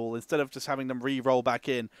legendary pool instead of just having them re-roll back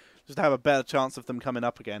in, just to have a better chance of them coming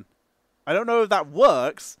up again. I don't know if that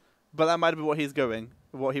works, but that might have been what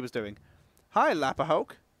he was doing. Hi,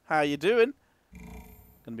 Lapahulk. How you doing?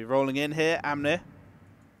 Gonna be rolling in here, Amne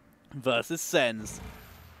versus Sens.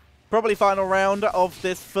 Probably final round of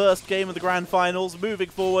this first game of the Grand Finals. Moving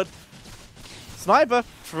forward. Sniper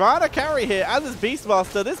trying to carry here, as is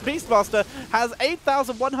Beastmaster. This Beastmaster has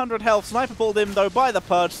 8,100 health. Sniper pulled in, though, by the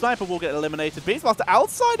Purge. Sniper will get eliminated. Beastmaster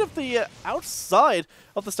outside of the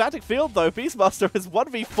static field, though. Beastmaster is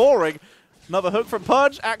 1v4ing. Another hook from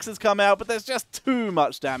Purge. Axes come out, but there's just too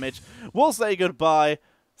much damage. We'll say goodbye.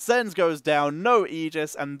 Sens goes down, no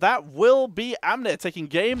Aegis, and that will be Amne taking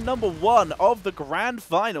game number 1 of the Grand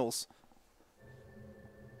Finals.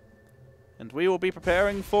 And we will be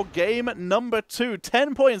preparing for game number 2.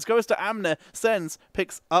 10 points goes to Amne. Sens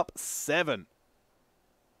picks up 7.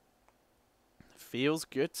 Feels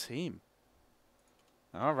good, team.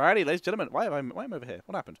 Alrighty, ladies and gentlemen. Why am I over here?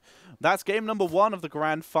 What happened? That's game number 1 of the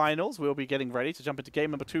Grand Finals. We'll be getting ready to jump into game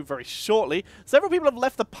number 2 very shortly. Several people have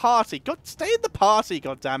left the party. Stay in the party,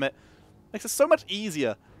 goddammit. Makes it so much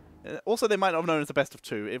easier. Also, they might not have known it's the best of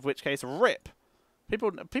 2, in which case, rip.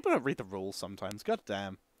 People don't read the rules sometimes. God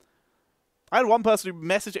damn. I had one person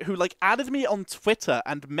who like added me on Twitter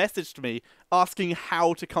and messaged me asking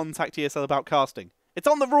how to contact ESL about casting. It's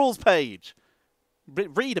on the rules page.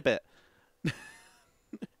 Read a bit.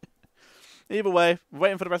 Either way,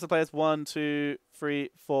 waiting for the rest of the players. 1, 2, 3,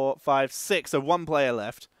 4, 5, 6. So 1 player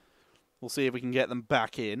left. We'll see if we can get them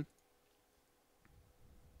back in.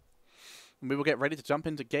 And we will get ready to jump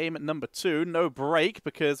into game number 2. No break,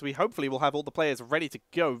 because we hopefully will have all the players ready to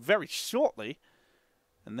go very shortly.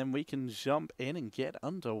 And then we can jump in and get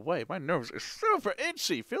underway. My nose is super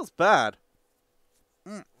itchy. Feels bad.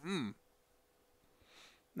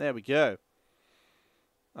 There we go.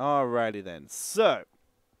 Alrighty then. So,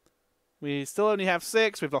 we still only have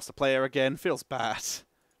 6. We've lost a player again. Feels bad.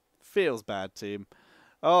 Feels bad, team.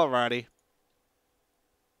 Alrighty.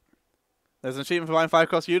 There's an achievement for buying 5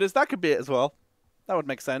 cross units. That could be it as well. That would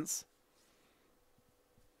make sense.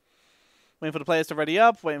 Waiting for the players to ready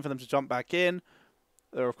up. Waiting for them to jump back in.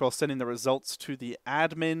 They're, of course, sending the results to the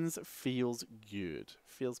admins. Feels good.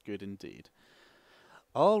 Feels good indeed.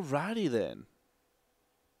 Alrighty then.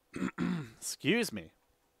 Excuse me.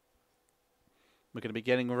 We're going to be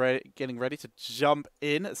getting ready to jump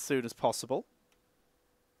in as soon as possible.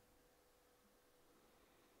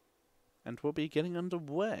 And we'll be getting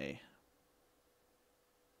underway.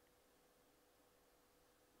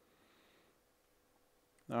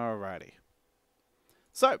 Alrighty.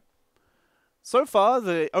 So far,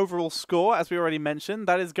 the overall score, as we already mentioned,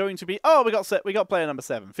 that is going to be... Oh, we got player number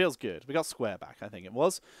 7. Feels good. We got Square back, I think it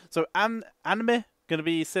was. So, Anime going to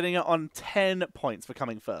be sitting on 10 points for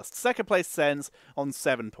coming first. Second place, Sens, on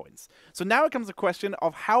 7 points. So now it comes a question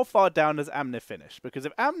of how far down does Amne finish? Because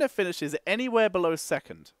if Amne finishes anywhere below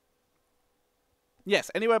second...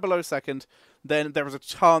 Yes, anywhere below second, then there is a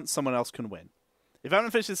chance someone else can win. If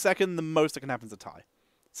Amne finishes second, the most that can happen is a tie.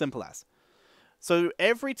 Simple as. So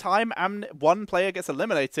every time one player gets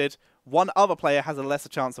eliminated, one other player has a lesser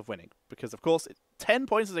chance of winning. Because, of course, 10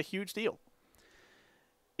 points is a huge deal.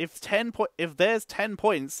 If there's 10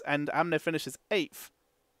 points and Amne finishes 8th,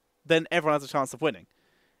 then everyone has a chance of winning.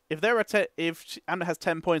 If Amne has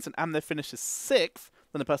 10 points and Amne finishes 6th,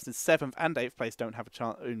 then the person in 7th and 8th place don't have a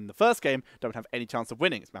chance in the first game, don't have any chance of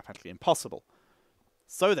winning. It's mathematically impossible.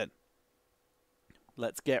 So then,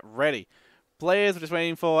 let's get ready. Players, we're just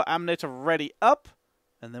waiting for Amne to ready up,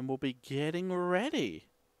 and then we'll be getting ready.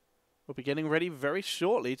 We'll be getting ready very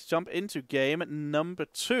shortly to jump into game number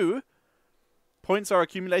 2. Points are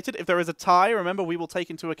accumulated. If there is a tie, remember, we will take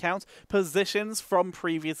into account positions from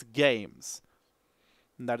previous games.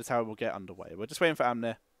 And that is how we'll get underway. We're just waiting for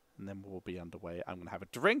Amne, and then we'll be underway. I'm going to have a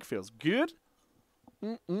drink. Feels good.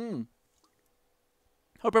 Hope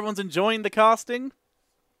everyone's enjoying the casting.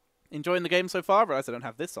 Enjoying the game so far. I realize I don't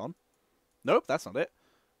have this on. Nope, that's not it.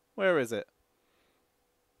 Where is it?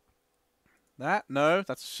 That? No,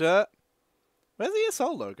 that's a shirt. Where's the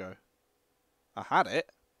ESL logo? I had it.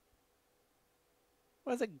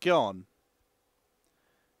 Where's it gone?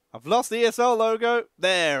 I've lost the ESL logo.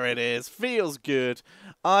 There it is. Feels good.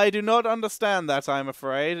 I do not understand that, I'm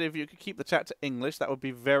afraid. If you could keep the chat to English, that would be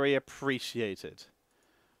very appreciated.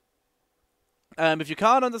 If you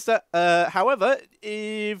can't understand, however,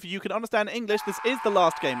 if you can understand English, this is the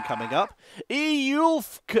last game coming up.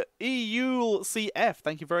 EULCF,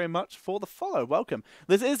 thank you very much for the follow. Welcome.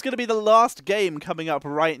 This is going to be the last game coming up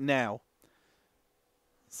right now.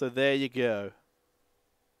 So there you go.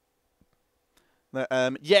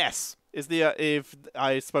 Yes, is the if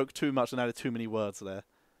I spoke too much and added too many words there.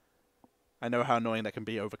 I know how annoying that can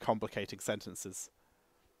be overcomplicating sentences.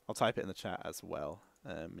 I'll type it in the chat as well.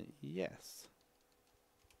 Yes.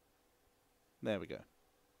 There we go.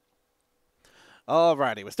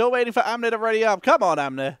 Alrighty, we're still waiting for Amne to ready up. Come on,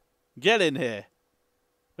 Amne. Get in here.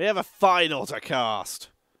 We have a final to cast.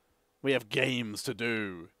 We have games to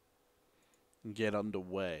do. Get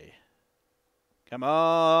underway. Come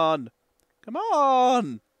on. Come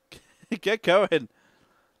on. Get going.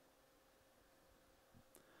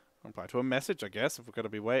 Reply to a message, I guess, if we're going to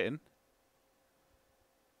be waiting.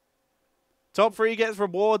 Top 3 gets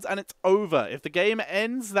rewards, and it's over. If the game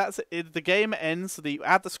ends, that's it. The game ends. So you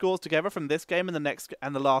add the scores together from this game and the next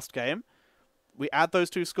and the last game. We add those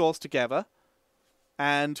 2 scores together,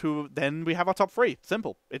 and then we have our top 3.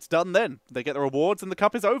 Simple. It's done. Then they get the rewards, and the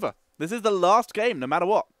cup is over. This is the last game, no matter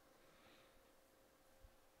what.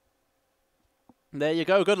 There you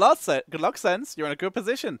go. Good luck, Sens. You're in a good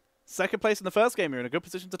position. Second place in the first game. You're in a good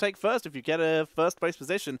position to take first if you get a first place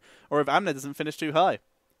position, or if Amne doesn't finish too high.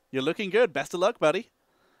 You're looking good. Best of luck, buddy.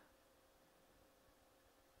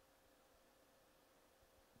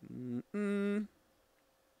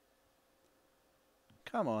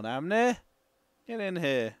 Come on, Amne. Get in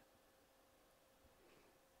here.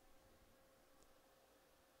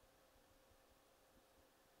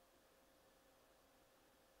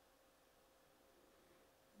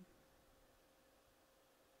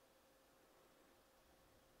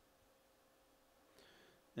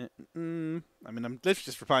 I mean, I'm literally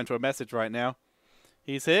just replying to a message right now.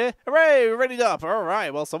 He's here. Hooray! We're ready up. All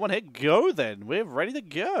right. Well, someone hit go then. We're ready to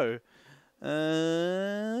go.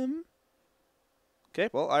 Okay,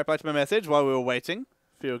 well, I replied to my message while we were waiting.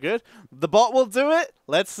 Feel good. The bot will do it.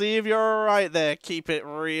 Let's see if you're all right there. Keep it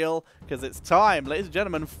real, because it's time, ladies and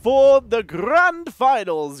gentlemen, for the grand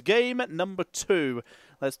finals. Game number 2.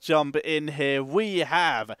 Let's jump in here. We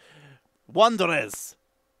have Wanderers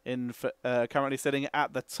currently sitting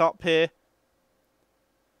at the top here.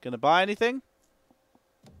 Gonna buy anything?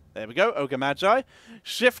 There we go, Ogre Magi.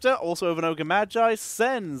 Shifter, also over an Ogre Magi.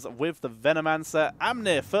 Sens with the Venomancer.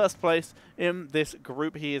 Amnir, first place in this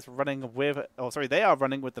group. He is running with... Oh, sorry, they are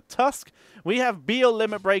running with the Tusk. We have Beal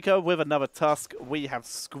Limit Breaker with another Tusk. We have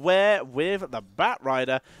Square with the Bat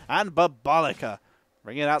Rider. And Babalica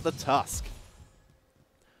bringing out the Tusk.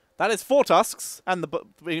 That is 4 Tusks, and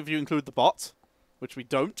if you include the bot, which we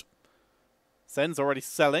don't. Sen's already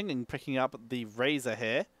selling and picking up the Razor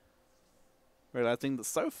here. Realizing that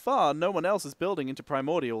so far, no one else is building into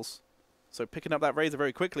Primordials. So picking up that Razor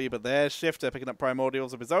very quickly, but there's Shifter picking up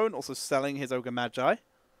Primordials of his own, also selling his Ogre Magi.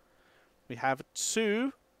 We have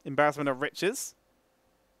 2 Embarrassment of Riches.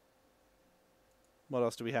 What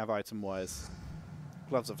else do we have item-wise?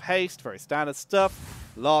 Gloves of Haste, very standard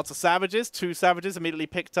stuff. Lots of Savages. 2 Savages immediately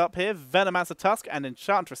picked up here. Venomancer Tusk and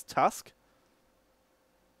Enchantress Tusk.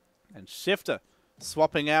 And Shifter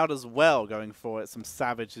swapping out as well, going for it. Some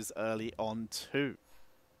Savages early on too.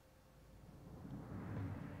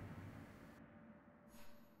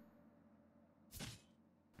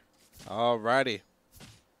 Alrighty.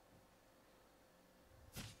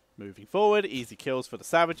 Moving forward, easy kills for the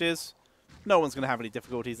Savages. No one's going to have any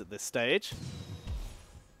difficulties at this stage.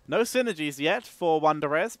 No synergies yet for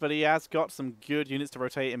Wanderers, but he has got some good units to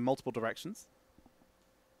rotate in multiple directions.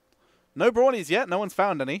 No Brawnies yet, no one's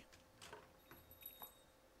found any.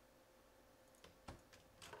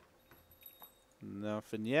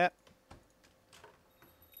 Nothing yet.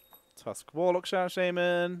 Tusk Warlock Shadow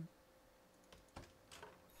Shaman.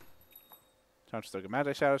 Counter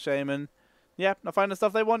Magic Shadow Shaman. Yeah, not finding the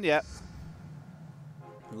stuff they want yet.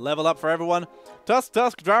 Level up for everyone.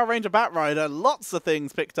 Tusk, Drow Ranger, Bat Rider. Lots of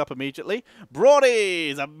things picked up immediately.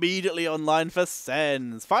 Broadies immediately online for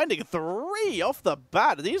Sens. Finding 3 off the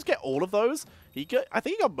bat. Did he just get all of those? I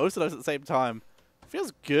think he got most of those at the same time.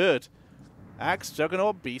 Feels good. Axe,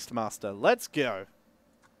 Juggernaut, Beastmaster. Let's go.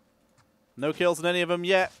 No kills on any of them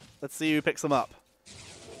yet. Let's see who picks them up.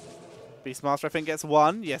 Beastmaster, I think, gets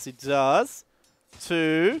 1. Yes, he does.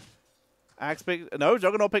 2. Axe no,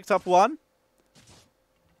 Juggernaut picked up 1.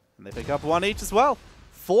 And they pick up 1 each as well.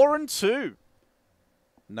 4 and 2.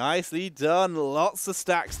 Nicely done. Lots of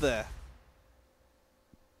stacks there.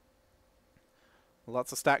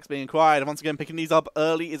 Lots of stacks being acquired. Once again, picking these up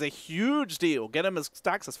early is a huge deal. Get them as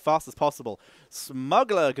stacks as fast as possible.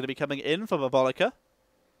 Smuggler going to be coming in for Babalica. A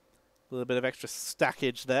little bit of extra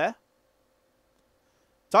stackage there.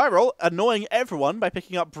 Tyrell annoying everyone by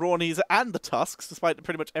picking up Brawnies and the Tusks, despite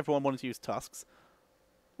pretty much everyone wanting to use Tusks.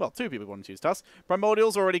 Well, 2 people wanting to use Tusks.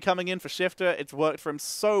 Primordial's already coming in for Shifter. It's worked for him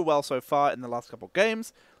so well so far in the last couple of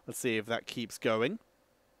games. Let's see if that keeps going.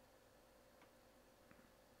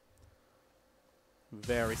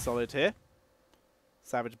 Very solid here.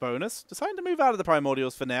 Savage bonus. Deciding to move out of the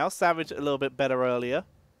Primordials for now. Savage a little bit better earlier.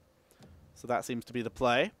 So that seems to be the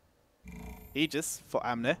play. Aegis for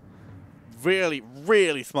Amnir. Really,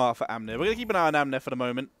 really smart for Amnir. We're going to keep an eye on Amnir for the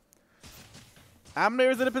moment.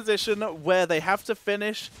 Amnir is in a position where they have to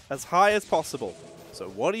finish as high as possible. So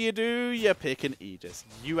what do? You pick an Aegis.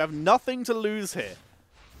 You have nothing to lose here.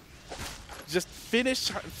 Just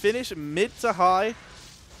finish mid to high.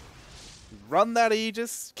 Run that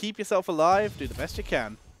Aegis. Keep yourself alive. Do the best you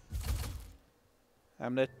can.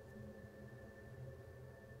 Amnir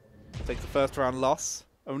takes the first round loss.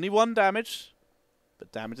 Only 1 damage.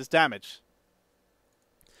 But damage is damage.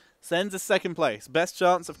 Sens is second place. Best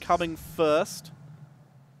chance of coming first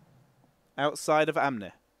outside of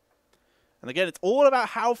Amnir. And again, it's all about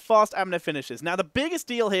how fast Amnir finishes. Now, the biggest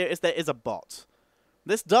deal here is there is a bot.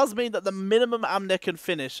 This does mean that the minimum Amnir can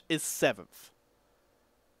finish is 7th.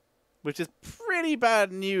 Which is pretty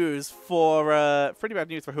bad news for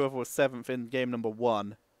whoever was 7th in game number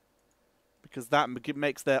 1. Because that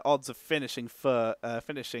makes their odds of finishing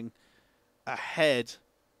ahead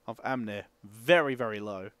of Amnir very, very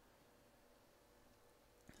low.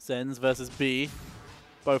 Sens versus B.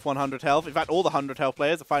 Both 100 health. In fact, all the 100 health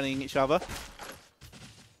players are fighting each other.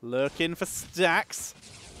 Looking for stacks.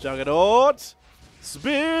 Juggernaut.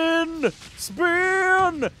 Spin!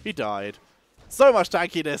 Spin! He died. So much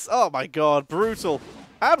tankiness. Oh my god. Brutal.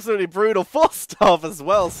 Absolutely brutal. 4-star as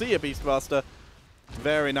well. See ya, Beastmaster.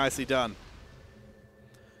 Very nicely done.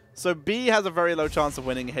 So B has a very low chance of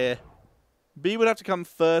winning here. B would have to come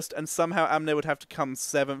first, and somehow Amne would have to come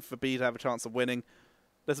 7th for B to have a chance of winning.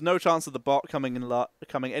 There's no chance of the bot coming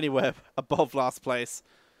anywhere above last place.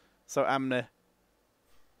 So Amne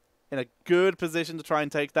in a good position to try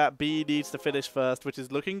and take that. B needs to finish first, which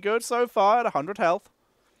is looking good so far at 100 health.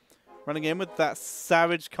 Running in with that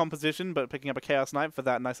Savage composition, but picking up a Chaos Knight for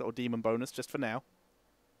that nice little demon bonus just for now.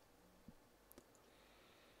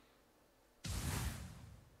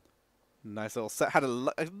 Nice little set. Had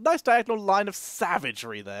a nice diagonal line of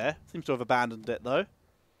savagery there. Seems to have abandoned it though.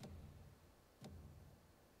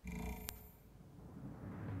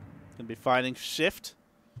 Gonna be finding Shift.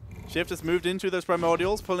 Shift has moved into those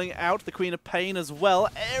primordials, pulling out the Queen of Pain as well.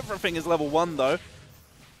 Everything is level 1 though.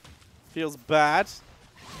 Feels bad.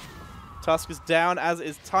 Tusk is down, as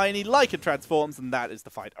is Tiny. Lycan transforms, and that is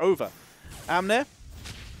the fight over. Amne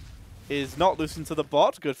is not losing to the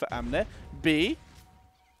bot. Good for Amne. B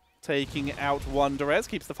taking out Wanderez,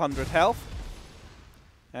 keeps the 100 health.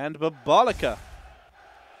 And Babalica,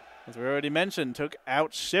 as we already mentioned, took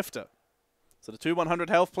out Shifter. So the two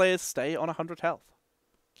 100 health players stay on 100 health.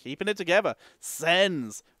 Keeping it together.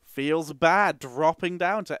 Sens feels bad, dropping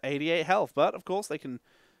down to 88 health. But, of course, he's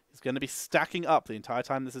going to be stacking up the entire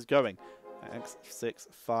time this is going. X, 6,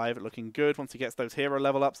 5, looking good. Once he gets those hero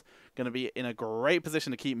level ups, going to be in a great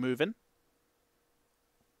position to keep moving.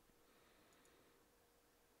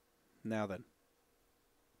 Now then.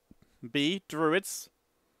 B, Druids.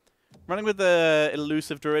 Running with the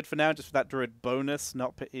elusive Druid for now, just for that Druid bonus.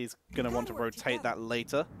 He's going to want to rotate that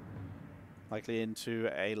later. Likely into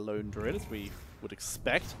a lone Druid, as we would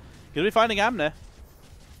expect. Going to be finding Amne.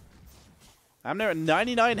 Amne at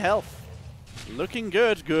 99 health. Looking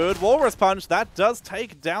good. Good Walrus Punch. That does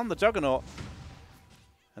take down the Juggernaut.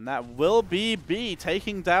 And that will be B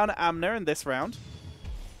taking down Amne in this round.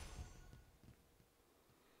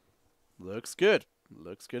 Looks good.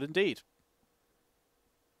 Looks good indeed.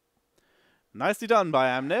 Nicely done by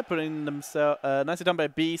Amne, putting themselves. Nicely done by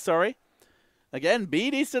B, sorry. Again,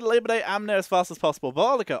 B needs to eliminate Amne as fast as possible.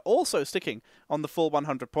 Babalica also sticking on the full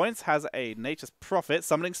 100 points. Has a Nature's Prophet.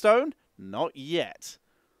 Summoning Stone? Not yet.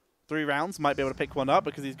 3 rounds, might be able to pick one up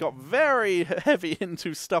because he's got very heavy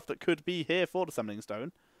into stuff that could be here for the Summoning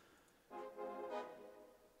Stone.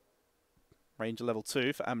 Ranger level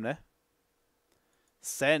 2 for Amne.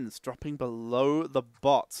 Sens dropping below the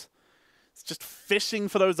bot. It's just fishing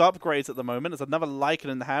for those upgrades at the moment. There's another Lycan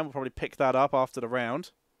in the hand. We'll probably pick that up after the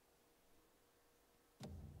round.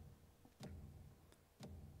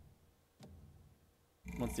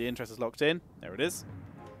 Once the interest is locked in. There it is.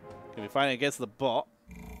 Going to be fighting against the bot.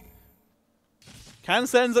 Can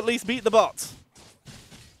Sens at least beat the bot?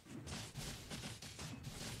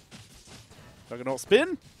 Juggernaut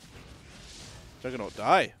spin. Juggernaut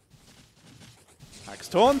die. Axe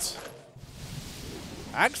taunt.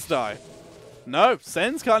 Axe die. No,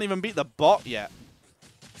 Sens can't even beat the bot yet.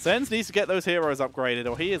 Sens needs to get those heroes upgraded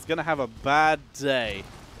or he is going to have a bad day.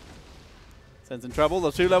 Sens in trouble.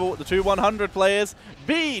 The two 100 players.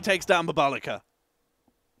 B takes down Babalica.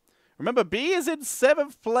 Remember, B is in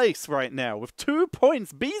 7th place right now with 2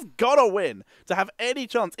 points. B's got to win to have any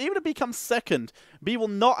chance. Even if B comes 2nd, B will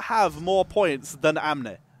not have more points than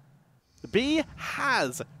Amne. B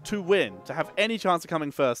has to win to have any chance of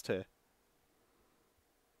coming first here.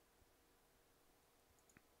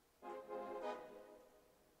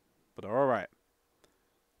 But alright.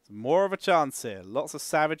 More of a chance here. Lots of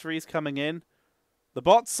savageries coming in. The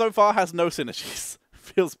bot so far has no synergies.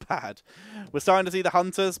 Feels bad. We're starting to see the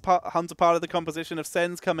hunter part of the composition of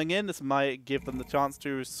Sens coming in. This might give them the chance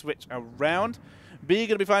to switch around. B going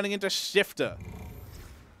to be finding into Shifter.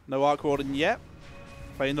 No Arc Warden yet.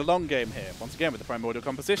 Playing the long game here. Once again with the primordial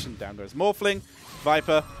composition. Down goes Morphling.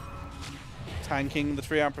 Viper tanking the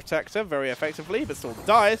Treant Protector very effectively, but still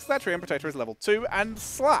dies. That Treant Protector is level 2 and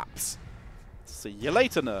slaps. See you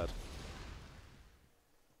later, nerd.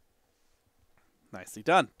 Nicely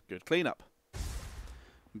done. Good cleanup.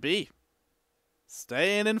 B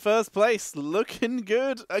staying in first place. Looking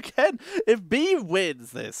good. Again, if B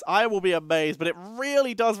wins this, I will be amazed, but it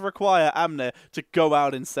really does require Amne to go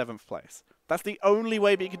out in 7th place. That's the only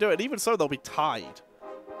way B can do it. And even so, they'll be tied.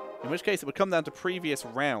 In which case, it would come down to previous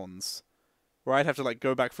rounds, where I'd have to like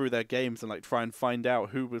go back through their games and like try and find out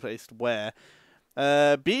who placed where.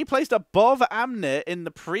 B placed above Amne in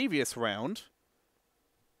the previous round.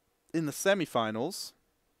 in the semi-finals.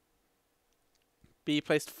 B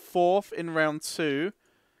placed 4th in round 2.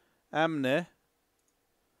 Amne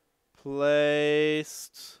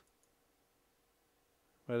placed...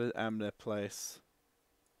 Where did Amne place?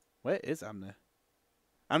 Where is Amne?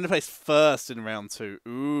 Amne placed 1st in round 2.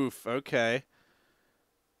 Oof, okay.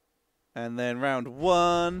 And then round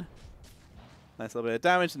 1. Nice little bit of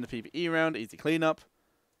damage in the PvE round. Easy cleanup.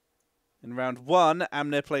 In round 1,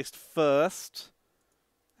 Amne placed 1st.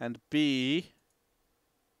 And B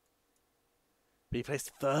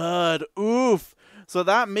placed 3rd. Oof. So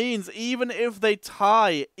that means even if they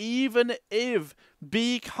tie, even if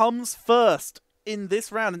B comes 1st in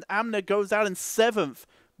this round and Amne goes out in 7th,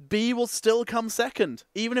 B will still come 2nd,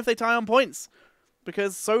 even if they tie on points.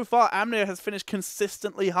 Because so far, Amne has finished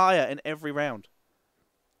consistently higher in every round.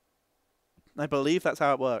 I believe that's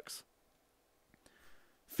how it works.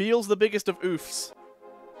 Feels the biggest of oofs.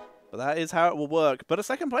 But that is how it will work. But a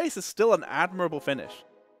 2nd place is still an admirable finish.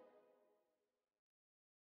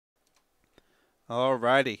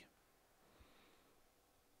 Alrighty.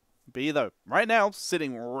 B, though, right now,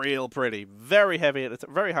 sitting real pretty. Very heavy,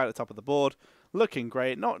 very high at the top of the board. Looking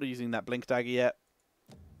great. Not using that blink dagger yet.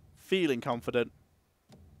 Feeling confident.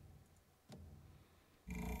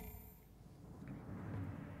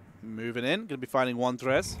 Moving in. Going to be finding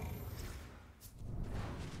Wondres.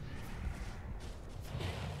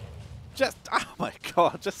 Just, oh my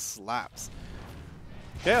god, just slaps.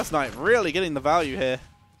 Chaos Knight really getting the value here.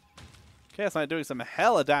 Chaos Knight doing some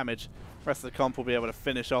hella damage. The rest of the comp will be able to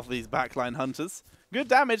finish off these backline hunters. Good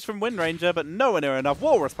damage from Wind Ranger, but nowhere near enough.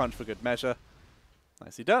 Walrus Punch for good measure.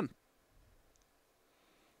 Nicely done.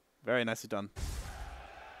 Very nicely done.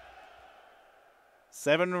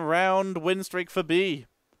 7-round win streak for B.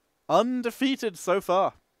 Undefeated so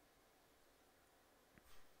far.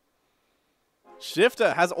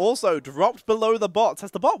 Shifter has also dropped below the bots. Has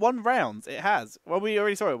the bot won rounds? It has. Well, we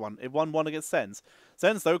already saw it won. It won 1 against Sens.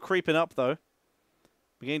 Sens, though, creeping up, though.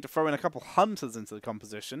 Beginning to throw in a couple hunters into the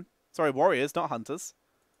composition. Sorry, warriors, not hunters.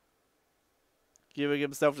 Giving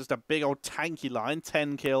himself just a big old tanky line.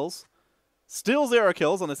 10 kills. Still 0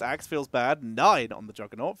 kills on this axe. Feels bad. 9 on the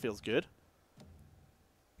Juggernaut. Feels good.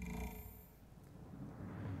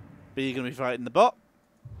 B going to be fighting the bot.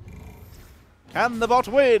 Can the bot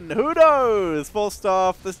win? Who knows?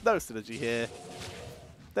 4-star. There's no synergy here.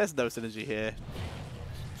 There's no synergy here.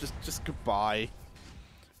 Just goodbye.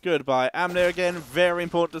 Goodbye. Amne again. Very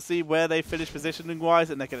important to see where they finish positioning-wise,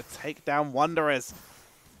 and they're going to take down Wanderers.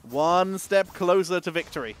 1 step closer to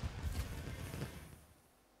victory.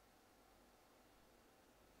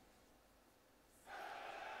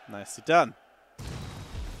 Nicely done.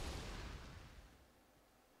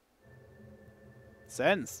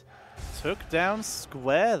 Sens took down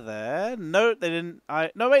Square there. No, they didn't.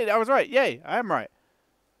 No, wait, I was right. Yay, I am right.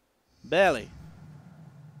 Barely.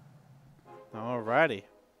 Alrighty.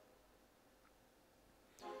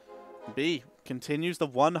 B continues the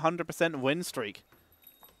 100% win streak.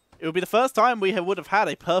 It would be the first time we would have had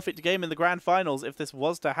a perfect game in the grand finals if this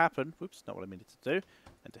was to happen. Whoops, not what I needed to do.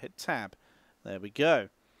 And to hit tab. There we go.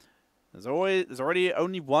 There's already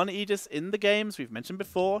only 1 Aegis in the games we've mentioned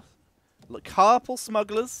before. Look, couple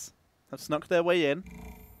smugglers have snuck their way in.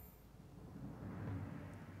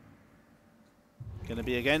 Going to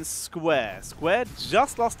be against Square. Square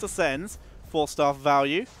just lost to Sens. 4-star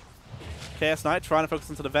value. Chaos Knight trying to focus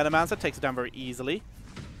onto the Venomancer. Takes it down very easily.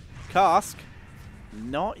 Cask.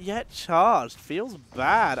 Not yet charged. Feels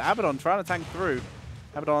bad. Abaddon trying to tank through.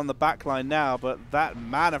 Abaddon on the back line now, but that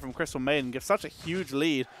mana from Crystal Maiden gives such a huge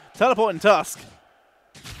lead. Teleporting Tusk.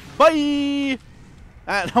 Bye!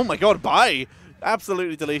 And, oh my god, bye!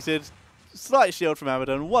 Absolutely deleted. Slight shield from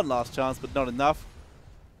Abaddon. 1 last chance, but not enough.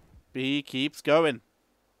 B keeps going.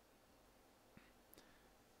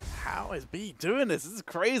 How is B doing this? This is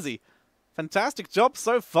crazy. Fantastic job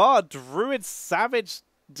so far. Druid Savage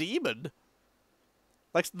Demon.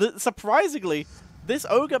 Like, surprisingly, this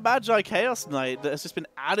Ogre Magi Chaos Knight that has just been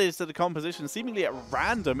added to the composition seemingly at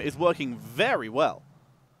random is working very well.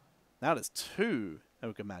 Now there's 2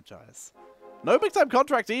 Ogre Magi's. No big time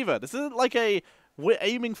contract either. This isn't like we're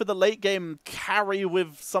aiming for the late game carry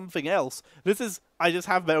with something else. This is, I just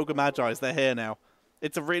have my Ogre Magi's. They're here now.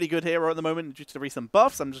 It's a really good hero at the moment due to the recent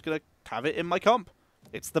buffs. I'm just going to have it in my comp.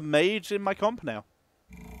 It's the mage in my comp now.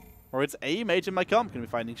 Or it's a mage in my comp. Going to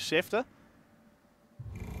be finding Shifter.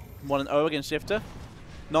 1-0 against Shifter.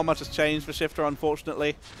 Not much has changed for Shifter,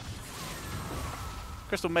 unfortunately.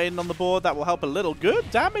 Crystal Maiden on the board. That will help a little.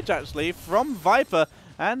 Good damage, actually, from Viper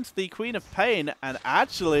and the Queen of Pain. And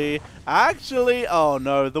actually, oh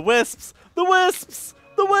no, the Wisps! The Wisps!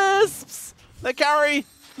 The Wisps! They carry!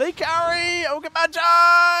 They carry!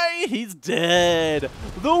 Magi! He's dead!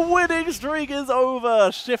 The winning streak is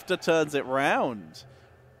over! Shifter turns it round.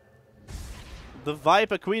 The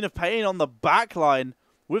Viper Queen of Pain on the backline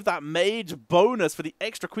with that mage bonus for the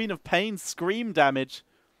extra Queen of Pain scream damage.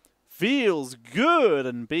 Feels good,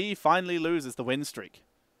 and B finally loses the win streak.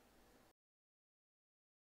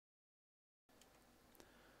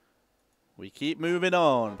 We keep moving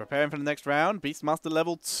on, preparing for the next round. Beastmaster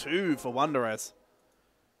level 2 for Wanderers.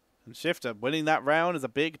 And Shifter winning that round is a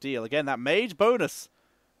big deal. Again, that mage bonus.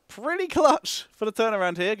 Pretty clutch for the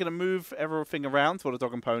turnaround here. Going to move everything around for the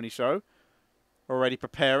Dog and Pony show. Already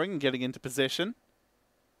preparing and getting into position.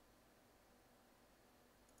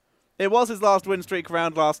 It was his last win streak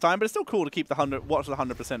round last time, but it's still cool to keep the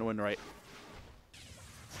 100% win rate.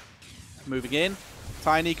 Moving in.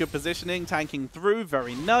 Tiny good positioning, tanking through.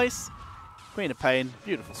 Very nice. Queen of Pain,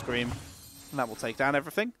 beautiful scream. And that will take down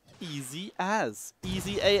everything. Easy as.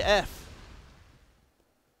 Easy AF.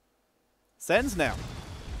 Sens now.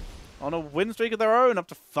 On a win streak of their own, up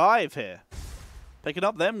to 5 here. Picking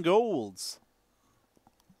up them golds.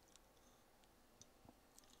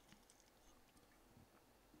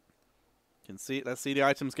 Can see, let's see the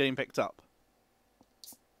items getting picked up.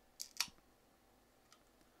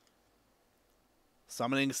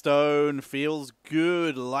 Summoning Stone feels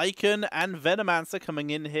good. Lycan and Venomancer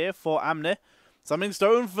coming in here for Amne. Summoning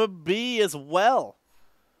Stone for B as well.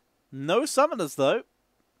 No summoners though,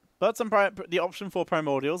 but the option for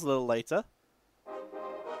Primordials a little later.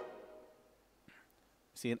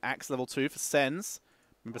 See an Axe level 2 for Sens.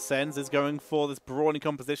 Remember, Sens is going for this brawny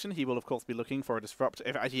composition. He will, of course, be looking for a disruptor.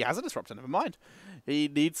 If he has a disruptor, never mind. He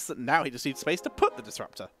just needs space to put the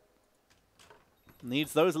disruptor.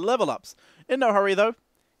 Needs those level ups. In no hurry, though.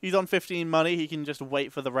 He's on 15 money. He can just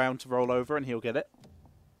wait for the round to roll over, and he'll get it.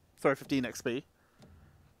 Sorry, 15 XP.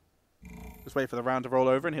 Just wait for the round to roll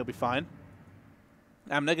over, and he'll be fine.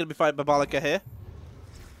 I'm going to be fighting Babalika here.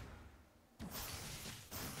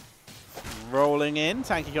 Rolling in,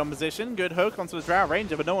 tanky composition, good hook onto the Drow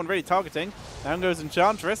Ranger, but no one really targeting. Down goes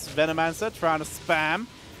Enchantress, Venomancer trying to spam.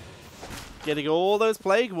 Getting all those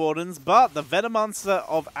Plague Wardens, but the Venomancer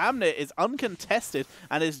of Amnit is uncontested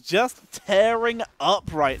and is just tearing up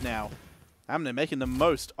right now. Amnit making the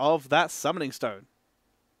most of that Summoning Stone.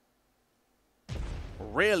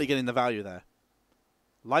 Really getting the value there.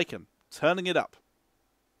 Lycan, turning it up.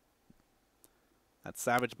 That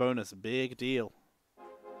Savage bonus, big deal.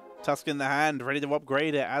 Tusk in the hand, ready to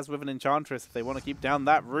upgrade it, as with an Enchantress if they want to keep down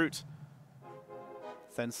that route.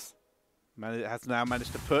 Sense has now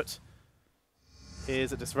managed to put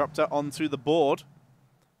his Disruptor onto the board.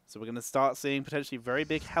 So we're going to start seeing potentially very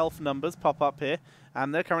big health numbers pop up here.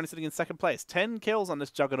 And they're currently sitting in second place. 10 kills on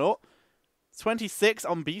this Juggernaut. 26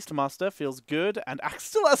 on Beastmaster, feels good. And Axe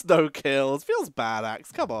still has no kills. Feels bad,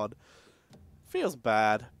 Axe, come on. Feels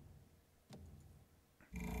bad.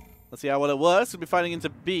 Let's see how well it works. We'll be fighting into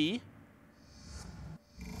B.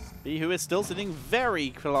 B, who is still sitting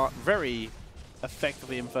very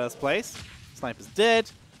effectively in first place. Sniper's dead.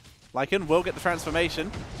 Lycan will get the transformation.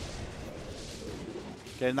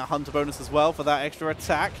 Getting that Hunter bonus as well for that extra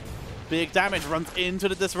attack. Big damage runs into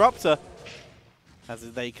the Disruptor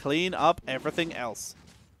as they clean up everything else.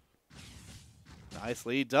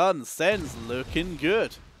 Nicely done. Sen's looking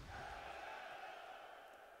good.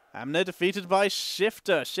 Amner defeated by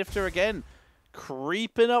Shifter. Shifter again,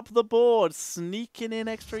 creeping up the board, sneaking in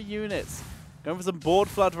extra units. Going for some board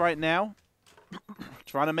flood right now.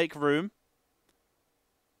 Trying to make room.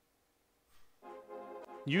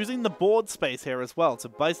 Using the board space here as well to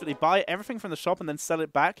basically buy everything from the shop and then sell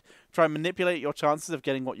it back. Try and manipulate your chances of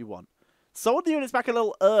getting what you want. Sold the units back a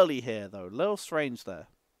little early here though. A little strange there.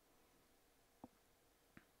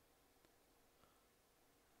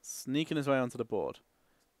 Sneaking his way onto the board.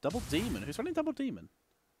 Double Demon? Who's running Double Demon?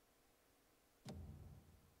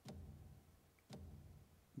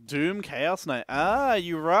 Doom Chaos Knight. Ah,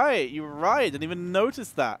 you're right. You're right. Didn't even notice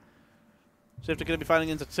that. Shifter going to be fighting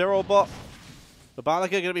into Tyrolbot.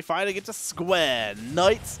 Babalika going to be fighting into Square.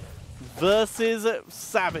 Knights versus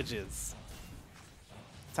Savages.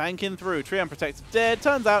 Tanking through. Tree Unprotected dead.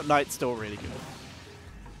 Turns out Knight's still really good.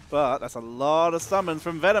 But that's a lot of summons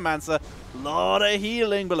from Venomancer. A lot of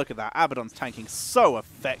healing. But look at that. Abaddon's tanking so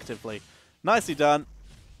effectively. Nicely done.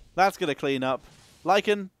 That's going to clean up.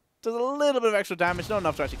 Lycan does a little bit of extra damage. Not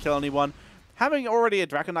enough to actually kill anyone. Having already a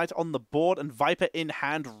Draconite on the board and Viper in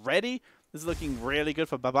hand ready. This is looking really good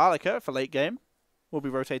for Babalika for late game. We'll be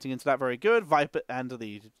rotating into that very good. Viper and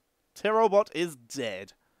the Tyrolbot is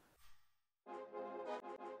dead.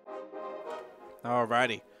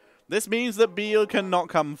 Alrighty. This means that B cannot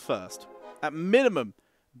come first. At minimum,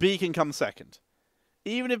 B can come second.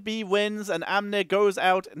 Even if B wins and Amnir goes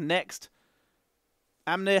out next,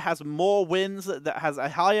 Amnir has more wins, that has a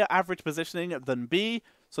higher average positioning than B.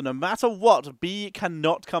 So no matter what, B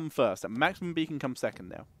cannot come first. At maximum, B can come second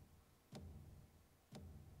now.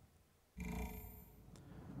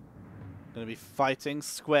 Going to be fighting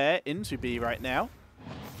square into B right now.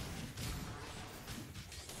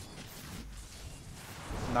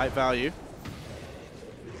 Night value.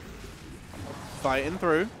 Fighting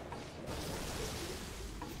through.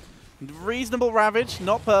 Reasonable Ravage,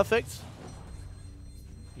 not perfect.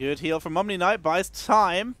 Good heal from Omni Knight, buys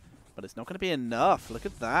time, but it's not going to be enough. Look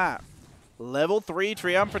at that. Level 3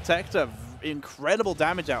 Triumph Protector, incredible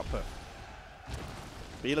damage output.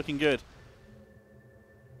 B looking good.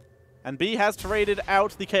 And B has traded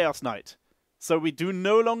out the Chaos Knight, so we do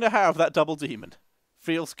no longer have that double demon.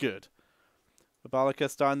 Feels good. Babalika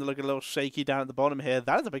starting to look a little shaky down at the bottom here.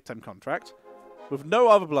 That is a big time contract. With no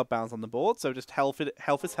other Bloodbounds on the board, so just health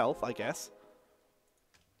is health, I guess.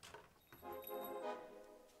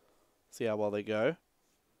 See how well they go.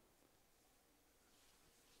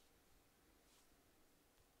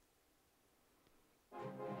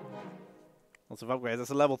 Lots of upgrades. That's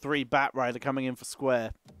a level 3 Bat Rider coming in for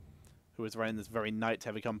Square, who is running this very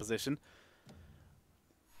knight-heavy composition.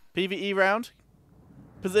 PvE round.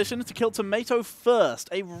 Position to kill Tomato first.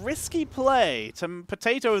 A risky play.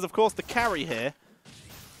 Potato is, of course, the carry here.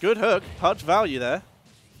 Good hook. Punch value there.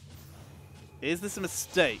 Is this a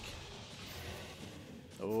mistake?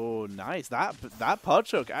 Oh, nice. That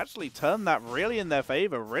punch hook actually turned that really in their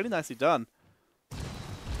favor. Really nicely done.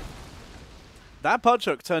 That punch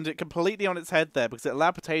hook turned it completely on its head there because it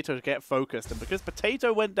allowed Potato to get focused. And because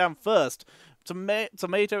Potato went down first,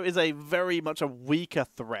 Tomato is very much a weaker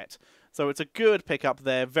threat. So it's a good pickup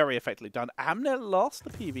there, very effectively done. Amnir lost the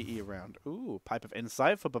PvE round. Ooh, Pipe of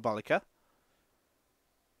Insight for Babalika.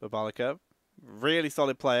 Babalika, really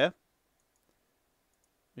solid player.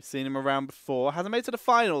 We've seen him around before. Hasn't made it to the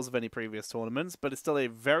finals of any previous tournaments, but is still a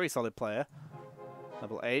very solid player.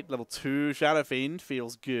 Level 8, level 2 Shadow Fiend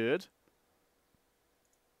feels good.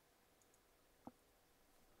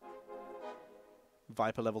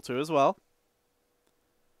 Viper level 2 as well.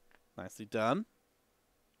 Nicely done.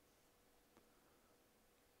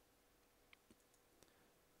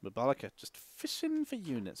 Babalika just fishing for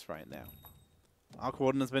units right now. Arc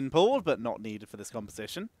Warden has been pulled, but not needed for this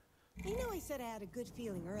composition. You know I said I had a good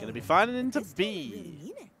feeling earlier. Gonna be fighting into B.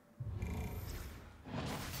 Really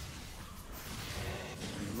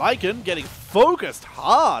Lycan getting focused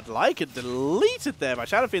hard. Lycan deleted there by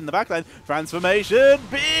Shadowfiend in the backline. Transformation,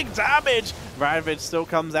 big damage. Ravage still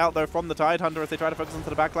comes out though from the Tidehunter as they try to focus onto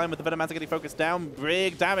the backline with the Venomancer getting focused down.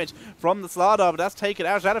 Big damage from the Slardar, but that's taken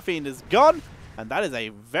out. Shadowfiend is gone. And that is a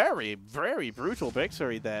very, very brutal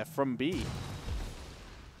victory there from B.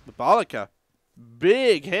 Babalika.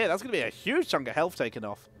 Big hit. That's going to be a huge chunk of health taken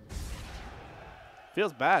off.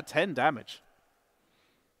 Feels bad. 10 damage.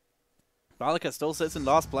 Babalika still sits in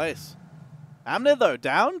last place. Amnir, though,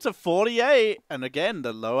 down to 48. And again,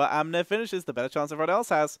 the lower Amnir finishes, the better chance everyone else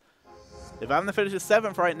has. If Amnir finishes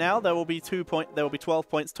 7th right now, there will be 12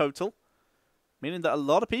 points total. Meaning that a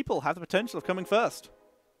lot of people have the potential of coming first.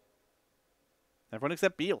 Everyone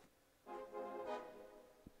except Beal.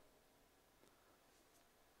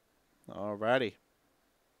 Alrighty.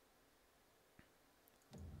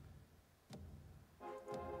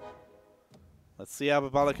 Let's see how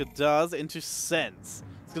Babalika does into Sense.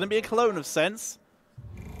 It's going to be a clone of Sense.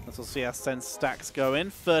 Let's see how Sense stacks go in.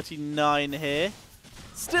 39 here.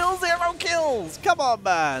 Still 0 kills! Come on,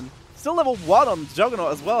 man! Still level 1 on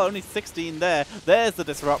Juggernaut as well, only 16 there. There's the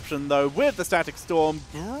disruption, though, with the Static Storm.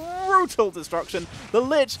 Brutal destruction. The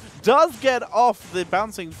Lich does get off the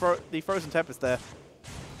bouncing, the Frozen Tempest there,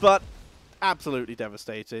 but absolutely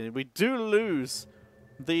devastating. We do lose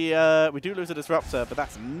the Disruptor, but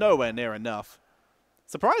that's nowhere near enough.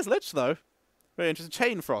 Surprise Lich, though. Very interesting.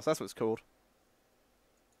 Chain Frost, that's what it's called.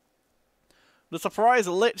 The surprise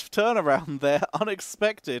Lich turnaround there,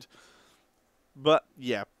 unexpected. But,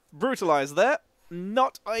 yeah. Brutalized there.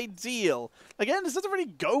 Not ideal. Again, this doesn't really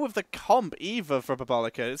go with the comp either for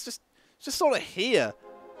Babalika. It's just sort of here.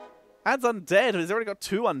 Adds Undead. He's already got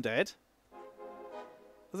 2 Undead.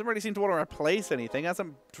 Doesn't really seem to want to replace anything.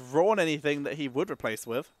 Hasn't drawn anything that he would replace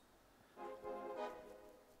with.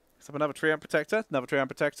 Picks up another Treant Protector. Another Treant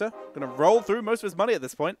Protector. Going to roll through most of his money at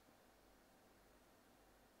this point.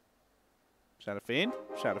 Shadow Fiend.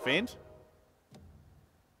 Shadow Fiend.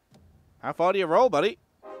 How far do you roll, buddy?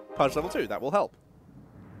 Punch level 2, that will help.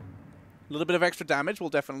 A little bit of extra damage will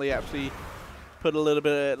definitely actually put a little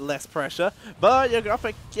bit less pressure. But you're up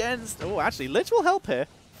against... Oh, actually, Lich will help here.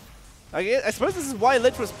 I suppose this is why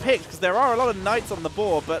Lich was picked, because there are a lot of knights on the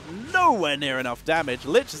board, but nowhere near enough damage.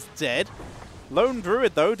 Lich is dead. Lone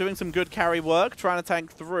Druid, though, doing some good carry work, trying to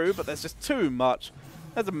tank through, but there's just too much.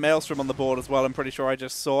 There's a Maelstrom on the board as well, I'm pretty sure I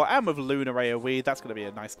just saw, and with Lunar AoE, that's going to be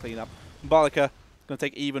a nice cleanup. Babalica is going to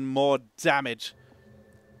take even more damage.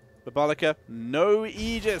 Babalica, no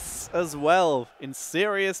Aegis as well, in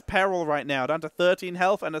serious peril right now, down to 13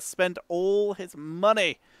 health, and has spent all his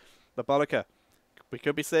money. Babalica, we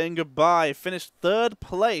could be saying goodbye. Finished 3rd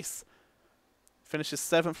place. Finishes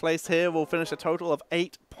 7th place here. We'll finish a total of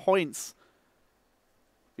 8 points.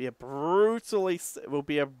 Will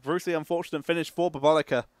be a brutally unfortunate finish for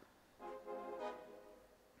Babalica.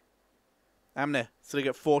 Amne sitting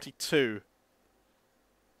at 42.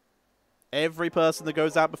 Every person that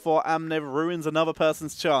goes out before Amne ruins another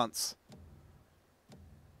person's chance.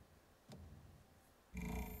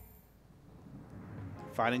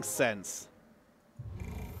 Finding sense.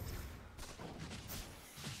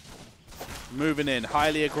 Moving in,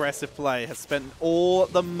 highly aggressive play, has spent all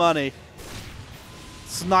the money.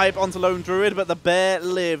 Snipe onto Lone Druid, but the bear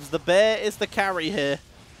lives. The bear is the carry here.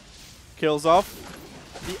 Kills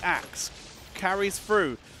off. The axe carries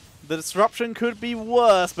through. The disruption could be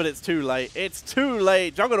worse, but it's too late. It's too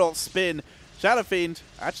late. Juggernaut spin. Shadow Fiend.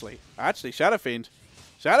 Actually, Shadow Fiend.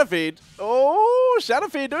 Shadow Fiend. Oh, Shadow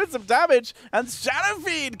Fiend doing some damage. And Shadow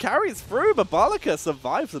Fiend carries through. Babalica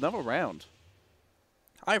survives another round.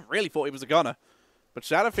 I really thought he was a gunner. But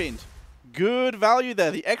Shadow Fiend, good value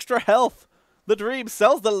there. The extra health. The Dream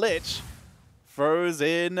sells the Lich. Throws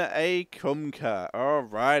in a Kumka.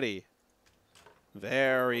 Alrighty.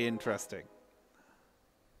 Very interesting.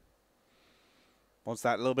 Wants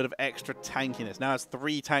that little bit of extra tankiness. Now it's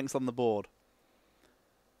 3 tanks on the board.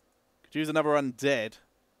 Could use another Undead.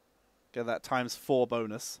 Get that ×4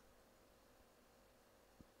 bonus.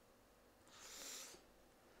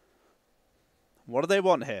 What do they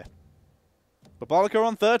want here? Babalica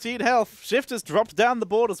on 13 health. Shifter's dropped down the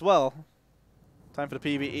board as well. Time for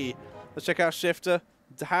the PvE. Let's check out Shifter.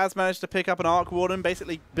 Has managed to pick up an Arc Warden.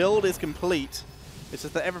 Basically, build is complete. It's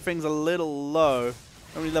just that everything's a little low.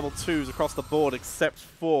 Only level 2s across the board except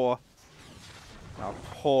for our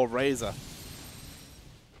poor Razor.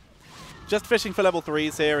 Just fishing for level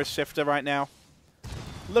 3s here is Shifter right now.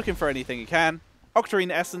 Looking for anything he can.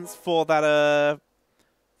 Octarine Essence for that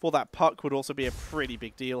puck would also be a pretty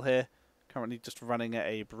big deal here. Currently just running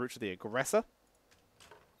a Brute of the Aggressor.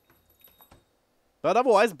 But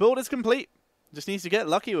otherwise, build is complete. Just needs to get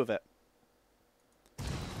lucky with it.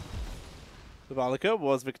 Babalica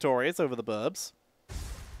was victorious over the Burbs.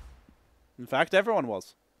 In fact, everyone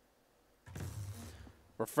was.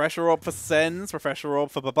 Refresher Orb for Sens. Refresher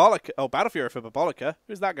Orb for Babalica. Oh, Battle Fury for Babalica.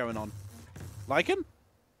 Who's that going on? Lycan?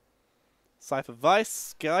 Cypher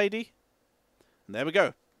Vice. Skydie. And there we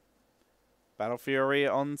go. Battle Fury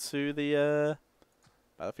onto the...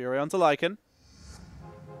 Battle Fury onto Lycan.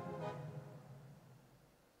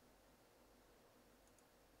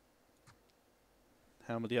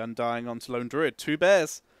 Helm of the Undying onto Lone Druid. 2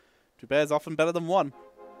 bears. 2 bears often better than 1.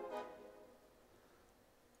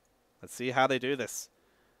 Let's see how they do this.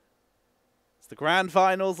 It's the grand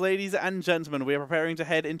finals, ladies and gentlemen. We are preparing to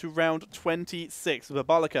head into round 26 with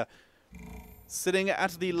Babalica sitting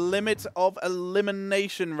at the limit of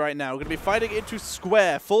elimination right now. We're going to be fighting into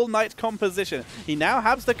square, full knight composition. He now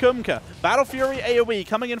has the Kumka. Battle Fury AoE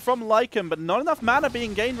coming in from Lycan, but not enough mana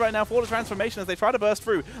being gained right now for the transformation as they try to burst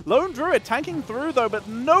through. Lone Druid tanking through, though, but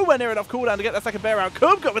nowhere near enough cooldown to get that second bear out.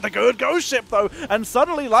 Kumka with a good ghost ship, though, and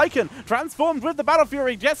suddenly Lycan, transformed with the Battle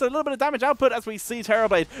Fury, gets a little bit of damage output as we see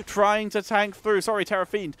Terrorblade trying to tank through. Sorry, Terra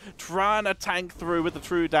Fiend trying to tank through with the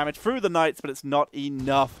true damage through the knights, but it's not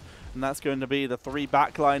enough. And that's going to be the 3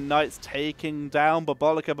 backline knights taking down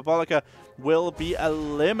Babalica. Babalica will be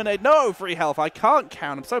eliminated. No, 3 health. I can't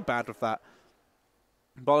count. I'm so bad with that.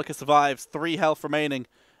 Babalica survives. 3 health remaining.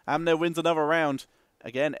 Amne wins another round.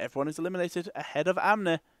 Again, everyone is eliminated ahead of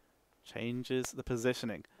Amne. Changes the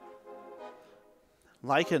positioning.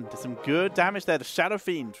 Lycan did some good damage there. The Shadow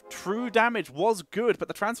Fiend, true damage was good, but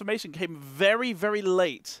the transformation came very, very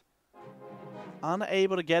late.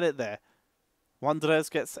 Unable to get it there. Wanderers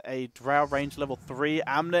gets a Drow range level 3.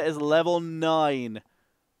 Amna is level 9.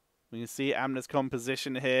 We can see Amna's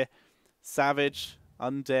composition here. Savage,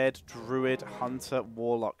 Undead, Druid, Hunter,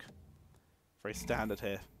 Warlock. Very standard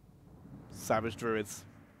here. Savage Druids.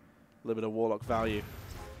 A little bit of Warlock value.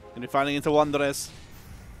 Going to be fighting into Wanderers.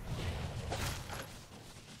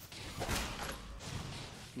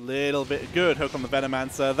 Little bit good hook on the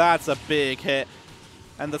Venomancer. That's a big hit.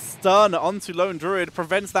 And the stun onto Lone Druid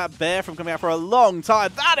prevents that bear from coming out for a long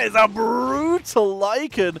time. That is a brutal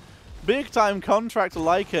Lycan. Big time contract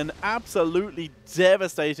Lycan, absolutely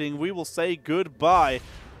devastating. We will say goodbye.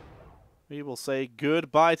 We will say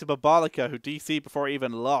goodbye to Babalika, who DC'd before he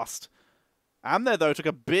even lost. Amner, though, took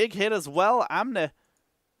a big hit as well. Amner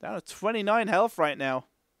down to 29 health right now.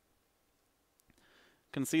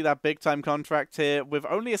 Can see that big time contract here with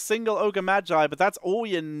only a single Ogre Magi, but that's all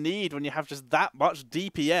you need when you have just that much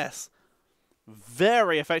DPS.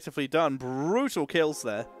 Very effectively done. Brutal kills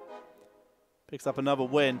there. Picks up another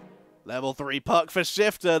win. Level 3 puck for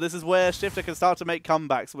Shifter. This is where Shifter can start to make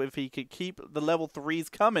comebacks. If he can keep the level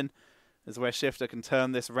 3s coming, this is where Shifter can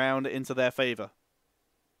turn this round into their favor.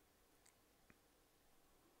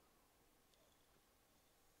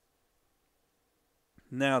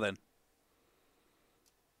 Now then.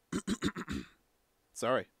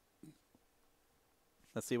 Sorry.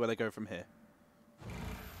 Let's see where they go from here.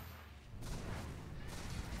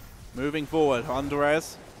 Moving forward,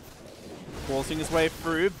 Andres forcing his way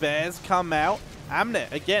through. Bears come out.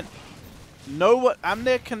 Amner again. Know what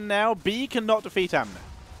Amner can now be, cannot defeat Amner.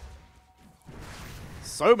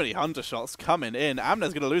 So many Hunter shots coming in.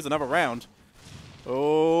 Amner's going to lose another round.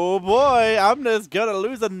 Oh boy, Amner's going to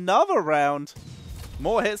lose another round.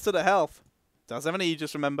 More hits to the health. Does have an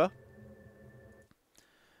Aegis, remember?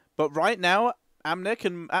 But right now, Amner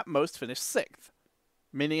can at most finish 6th,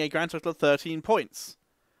 meaning a grand total of 13 points.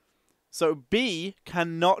 So B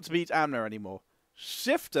cannot beat Amner anymore.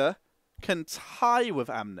 Shifter can tie with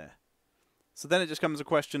Amner. So then it just comes a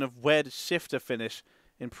question of where did Shifter finish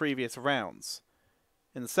in previous rounds.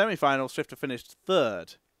 In the semi-finals, Shifter finished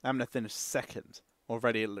 3rd. Amner finished 2nd.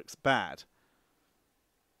 Already it looks bad.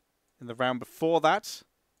 In the round before that,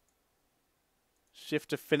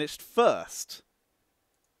 Shifter finished 1st.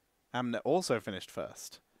 Amner also finished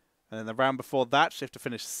 1st. And in the round before that, Shifter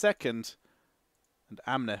finished 2nd. And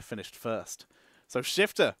Amner finished 1st. So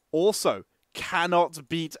Shifter also cannot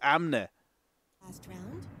beat Amner. Last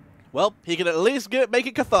round. Well, he can at least make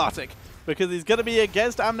it cathartic, because he's going to be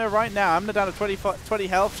against Amner right now. Amner down to 20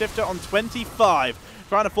 health, Shifter on 25.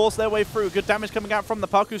 Trying to force their way through. Good damage coming out from the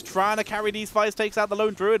puck, who's trying to carry these fights. Takes out the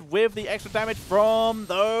Lone Druid with the extra damage from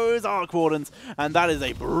those Arc Wardens. And that is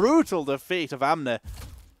a brutal defeat of Amner.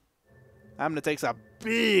 Amner takes a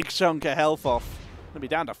big chunk of health off. Going to be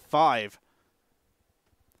down to 5.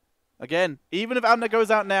 Again, even if Amner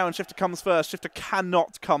goes out now and Shifter comes first, Shifter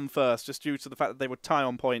cannot come first, just due to the fact that they would tie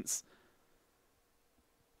on points.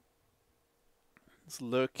 It's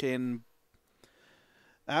looking...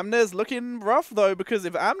 Amner's looking rough, though, because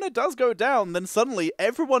if Amner does go down, then suddenly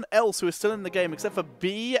everyone else who is still in the game, except for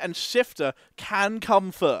B and Shifter, can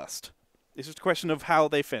come first. It's just a question of how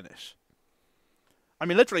they finish. I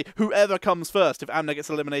mean, literally, whoever comes first, if Amner gets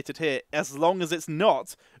eliminated here, as long as it's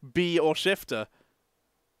not B or Shifter,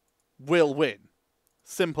 will win.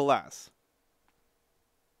 Simple as.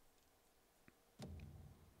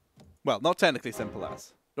 Well, not technically simple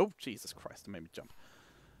as. Oh, Jesus Christ, it made me jump.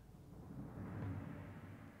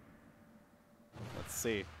 Let's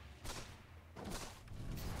see.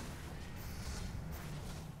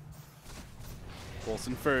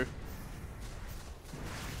 Forcing through.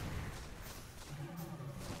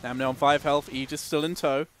 Amner on 5 health, Aegis still in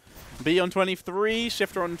tow. B on 23,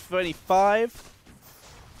 Shifter on 25.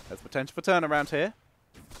 There's potential for turnaround here.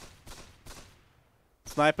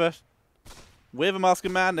 Sniper with a Mask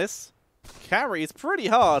of Madness. Carries pretty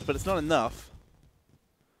hard, but it's not enough.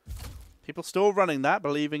 People still running that,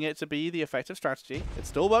 believing it to be the effective strategy. It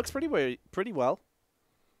still works pretty well.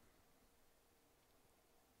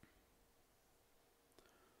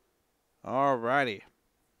 Alrighty.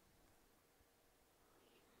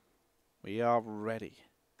 We are ready.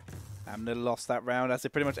 Amner lost that round, as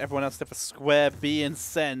did pretty much everyone else except for Square, B, and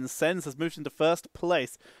Sens. Sens has moved into 1st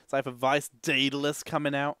place. So I have a Vice Daedalus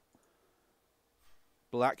coming out.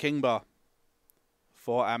 Black King Bar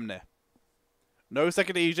for Amner. No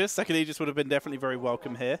second Aegis. Second Aegis would have been definitely very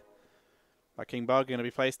welcome here. Black King Bar going to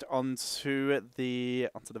be placed onto the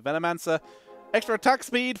Venomancer. Extra attack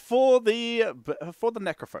speed for the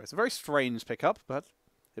Necrophos. It's a very strange pickup, but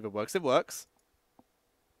if it works, it works.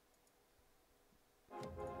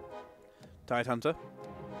 Tide Hunter.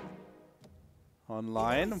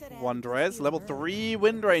 Online. Wondrez. Level 3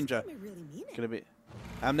 Wind Ranger. Amner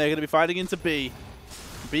going to be fighting into B.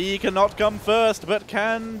 B cannot come first, but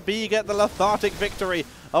can B get the lethargic victory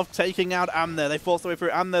of taking out Amner? They force their way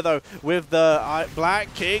through. Amner, though, with the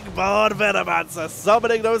Black King Bard Venomancer,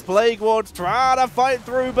 summoning those Plague Wards, trying to fight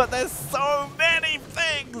through, but there's so many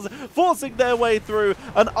things Wings forcing their way through.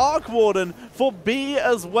 An Arc Warden for B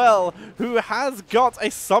as well, who has got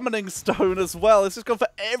a Summoning Stone as well. It's just gone for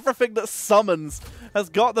everything that summons. Has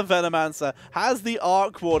got the Venomancer, has the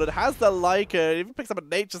Arc Warden, has the Leica, even picks up a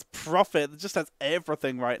Nature's Prophet. It just has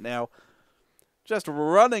everything right now. Just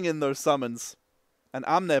running in those summons. And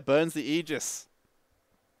Amne burns the Aegis.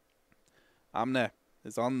 Amne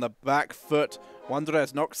is on the back foot.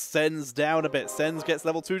 Wanderers knocks Sens down a bit. Sens gets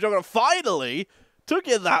level 2 Juggernaut. Finally! Took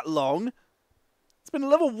it that long. It's been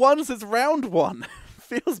level 1 since round 1.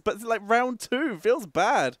 Feels but like round 2. Feels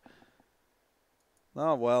bad.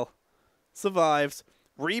 Oh well. Survives.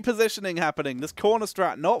 Repositioning happening. This corner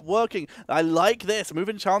strat not working. I like this. Move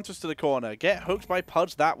Enchantress to the corner. Get hooked by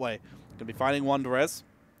Pudge that way. Gonna be finding Wanderers.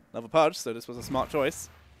 Another Pudge, so this was a smart choice.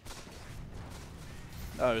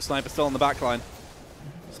 Oh, Sniper still on the backline.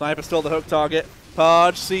 Sniper still the hook target.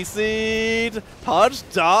 Pudge CC'd. Pudge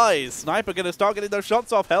dies. Sniper going to start getting those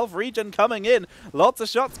shots off. Health regen coming in. Lots of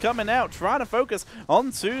shots coming out. Trying to focus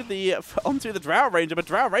onto the Drow Ranger. But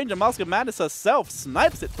Drow Ranger, Mask of Madness herself,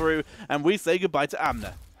 snipes it through. And we say goodbye to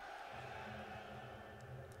Amna.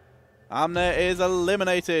 Amna is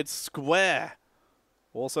eliminated. Square.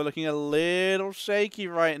 Also looking a little shaky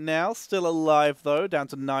right now. Still alive though. Down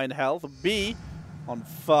to 9 health. B on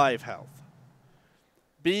 5 health.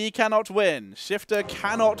 B cannot win. Shifter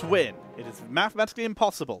cannot win. It is mathematically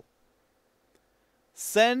impossible.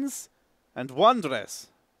 Sens and Wanderers.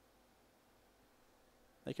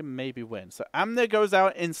 They can maybe win. So Amner goes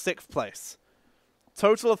out in 6th place.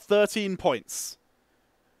 Total of 13 points.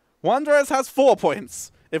 Wanderers has 4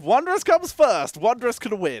 points. If Wanderers comes first, Wanderers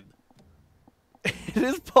can win. It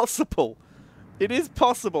is possible. It is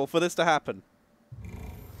possible for this to happen.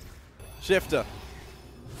 Shifter.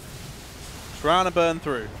 Trying to burn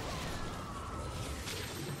through.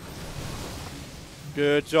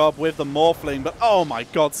 Good job with the Morphling, but oh my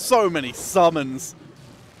god, so many summons.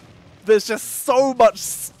 There's just so much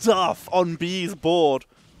stuff on B's board.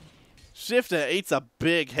 Shifter eats a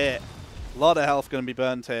big hit. A lot of health going to be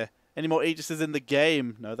burnt here. Any more Aegises in the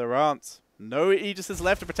game? No, there aren't. No Aegises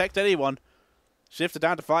left to protect anyone. Shifter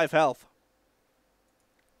down to 5 health.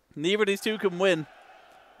 Neither of these two can win.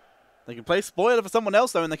 They can play spoiler for someone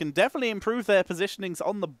else, though, and they can definitely improve their positionings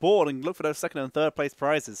on the board and look for those 2nd and 3rd place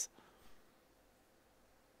prizes.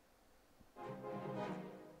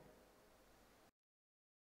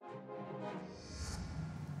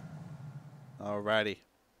 Alrighty.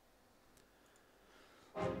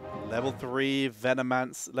 Level 3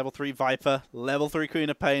 Venomance, level 3 Viper, level 3 Queen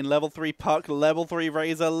of Pain, level 3 Puck, level 3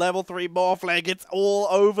 Razor, level 3 Morphling. It's all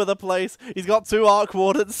over the place. He's got 2 Arc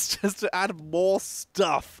Wardens just to add more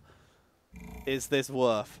stuff. Is this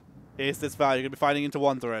worth? Is this value? You're going to be fighting into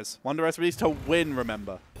Wanderers. Wanderers needs to win,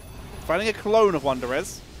 remember. Fighting a clone of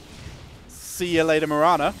Wanderers. See you later,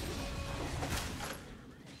 Mirana.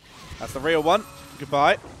 That's the real one.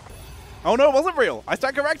 Goodbye. Oh no, it wasn't real. I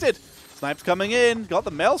stand corrected. Snipes coming in. Got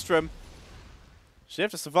the Maelstrom.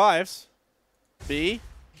 Shifter survives. B.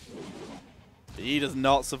 B does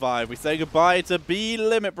not survive. We say goodbye to B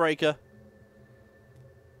Limit Breaker.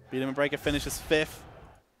 B Limit Breaker finishes 5th.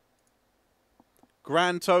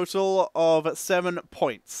 Grand total of 7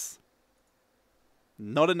 points.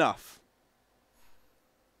 Not enough.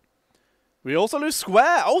 We also lose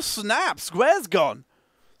Square. Oh, snap. Square's gone.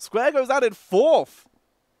 Square goes out in 4th.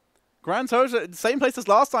 Grand total, same place as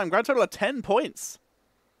last time. Grand total of 10 points.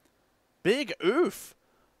 Big oof.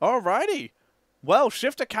 Alrighty. Well,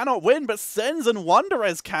 Shifter cannot win, but Sens and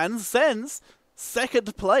Wanderers can. Sens,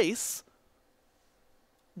 2nd place.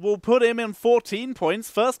 We'll put him in 14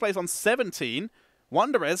 points. 1st place on 17.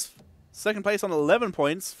 Wanderers, 2nd place on 11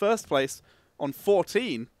 points. 1st place on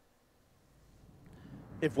 14.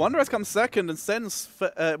 If Wanderers comes 2nd and Sens,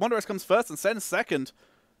 Wanderers comes 1st and Sens 2nd,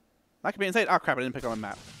 that could be insane. Oh crap, I didn't pick on a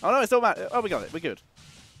map. Oh no, it's still map. Oh, we got it. We're good.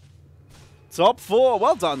 Top 4.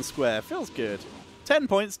 Well done, Square. Feels good. 10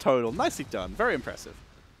 points total. Nicely done. Very impressive.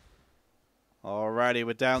 Alrighty,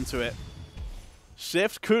 we're down to it.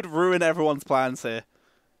 Shift could ruin everyone's plans here.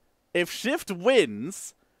 If Shift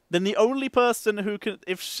wins, then the only person who can...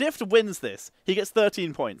 If Shift wins this, he gets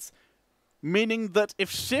 13 points. Meaning that if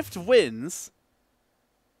Shift wins...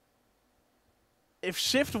 If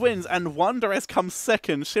Shift wins and Wanderers comes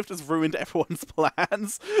 2nd, Shift has ruined everyone's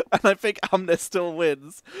plans. And I think Amnes still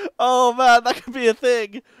wins. Oh man, that could be a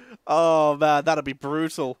thing. Oh man, that'd be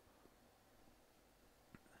brutal.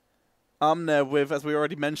 Amner with, as we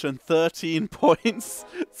already mentioned, 13 points.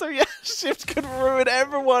 So yeah, Shift could ruin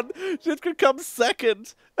everyone. Shift could come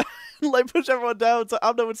 2nd. Like push everyone down so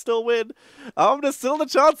Amner would still win. Amner's still the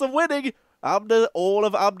chance of winning. Amner, all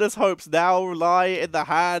of Amner's hopes now lie in the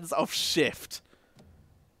hands of Shift.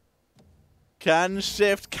 Can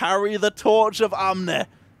Shift carry the torch of Amne?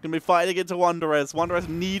 Gonna be fighting into Wanderers. Wanderers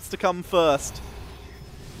needs to come first.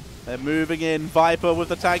 They're moving in. Viper with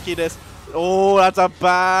the tankiness. Oh, that's a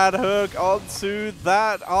bad hook onto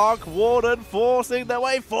that Arc Warden, forcing their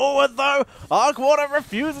way forward, though. Arc Warden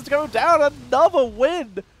refuses to go down. Another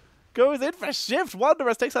win. Goes in for Shift.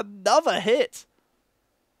 Wanderers takes another hit.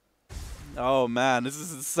 Oh, man. This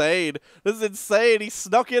is insane. This is insane. He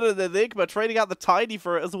snuck in an Enigma, trading out the Tiny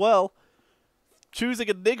for it as well. Choosing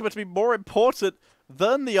Enigma to be more important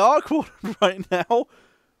than the Arc Warden right now.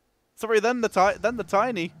 Sorry, than the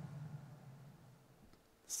Tiny.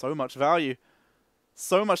 So much value.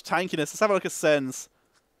 So much tankiness. Let's have a look at Sens.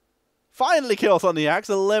 Finally kills on the axe.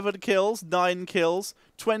 11 kills, 9 kills,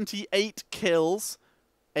 28 kills,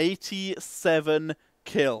 87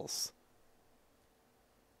 kills.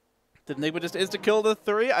 Did Enigma just insta-kill the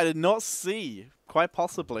 3? I did not see. Quite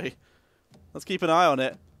possibly. Let's keep an eye on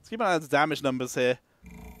it. Let's keep an eye on the damage numbers here.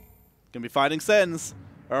 Gonna be fighting Sens.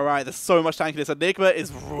 Alright, there's so much tankiness. Enigma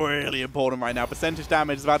is really important right now. Percentage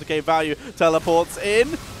damage is about to gain value. Teleports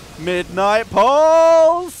in. Midnight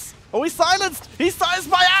Pulse! Oh, he's silenced! He's silenced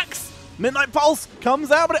by Axe! Midnight Pulse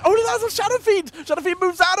comes out, but it only has a Shadow Fiend! Shadow Fiend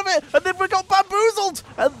moves out of it, and then we got bamboozled!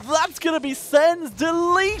 And that's gonna be Sens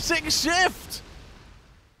deleting Shift!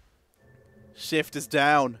 Shift is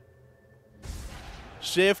down.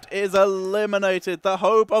 Shift is eliminated. The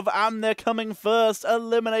hope of Amne coming first,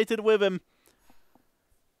 eliminated with him.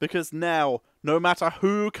 Because now, no matter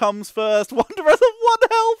who comes first, Wanderers have 1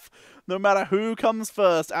 health! No matter who comes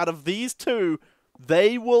first out of these two,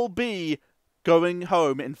 they will be going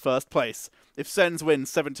home in first place. If Sens wins,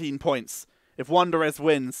 17 points. If Wanderers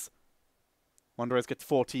wins, Wanderers gets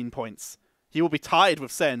 14 points. He will be tied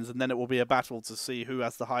with Sens, and then it will be a battle to see who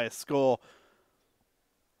has the highest score.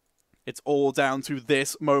 It's all down to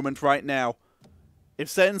this moment right now. If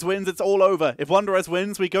Sens wins, it's all over. If Wanderers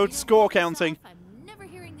wins, we go to score counting.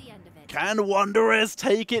 Can Wanderers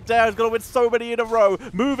take it down? He's going to win so many in a row.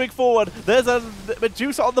 Moving forward, there's a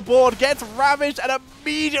Medusa on the board, gets ravaged and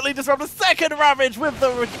immediately disrupts a second ravage with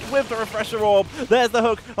the refresher orb. There's the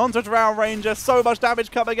hook onto Drown Ranger. So much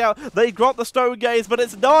damage coming out. They got the Stone Gaze, but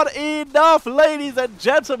it's not enough, ladies and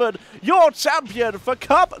gentlemen. Your champion for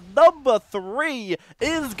Cup number 3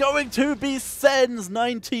 is going to be Sens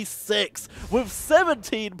 96. With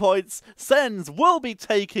 17 points, Sens will be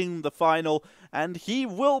taking the final, and he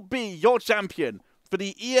will be your champion for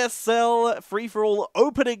the ESL Free-For-All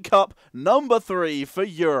Opening Cup number 3 for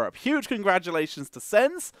Europe. Huge congratulations to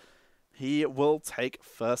Sens. He will take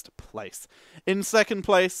first place. In second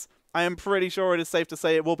place, I am pretty sure it is safe to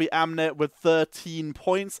say it will be Amnet with 13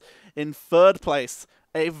 points. In third place,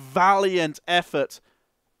 a valiant effort,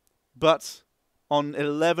 but on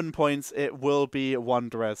 11 points, it will be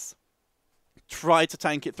Wanderers. Try to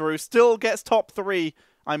tank it through. Still gets top 3.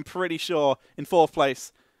 I'm pretty sure. In fourth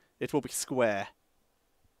place, it will be Square.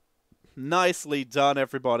 Nicely done,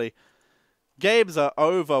 everybody. Games are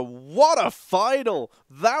over. What a final!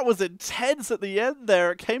 That was intense at the end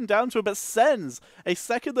there. It came down to a bit. Sens, a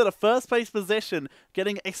second and a first place position,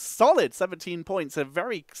 getting a solid 17 points. A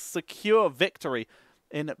very secure victory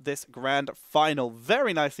in this grand final.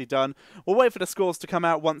 Very nicely done. We'll wait for the scores to come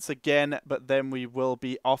out once again, but then we will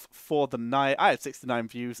be off for the night. I had 69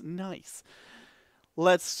 views. Nice.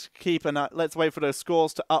 Let's keep an eye. Let's wait for those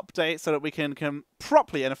scores to update so that we can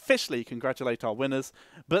properly and officially congratulate our winners.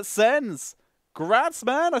 But Sens, congrats,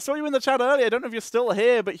 man! I saw you in the chat earlier. I don't know if you're still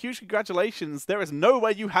here, but huge congratulations. There is no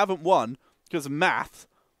way you haven't won because math.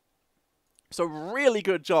 So really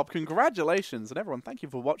good job. Congratulations, and everyone, thank you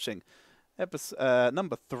for watching episode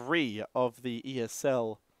number 3 of the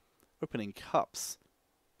ESL Opening Cups.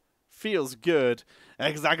 Feels good.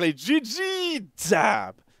 Exactly. GG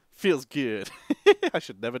dab. Feels good. I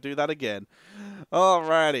should never do that again.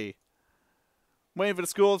 Alrighty. Waiting for the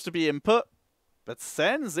scores to be input. But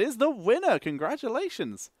Sens is the winner.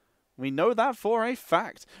 Congratulations. We know that for a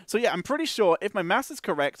fact. So yeah, I'm pretty sure, if my maths is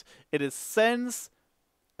correct, it is Sens,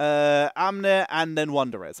 Amner, and then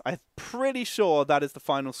Wanderers. I'm pretty sure that is the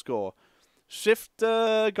final score.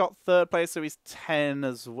 Shifter got third place, so he's 10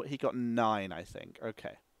 as well. He got 9, I think.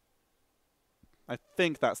 Okay. I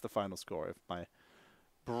think that's the final score if my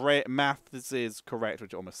math is correct,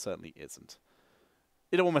 which it almost certainly isn't.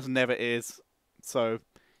 It almost never is. So,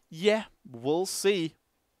 yeah, we'll see.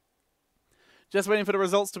 Just waiting for the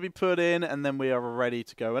results to be put in, and then we are ready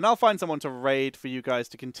to go. And I'll find someone to raid for you guys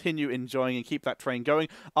to continue enjoying and keep that train going.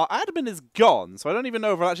 Our admin is gone, so I don't even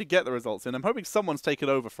know if I'll actually get the results in. I'm hoping someone's taken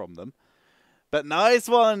over from them. But nice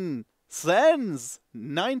one! Sens!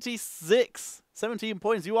 96! 17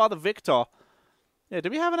 points. You are the victor. Yeah, do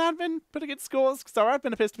we have an admin putting in scores? Because our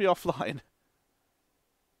admin appears to be offline.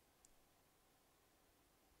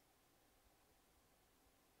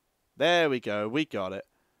 There we go. We got it.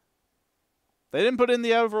 They didn't put in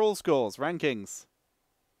the overall scores. Rankings.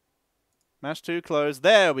 Match 2 closed.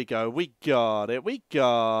 There we go. We got it. We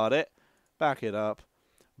got it. Back it up.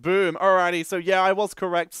 Boom. Alrighty, so yeah, I was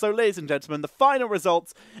correct. So, ladies and gentlemen, the final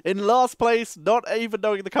results in last place, not even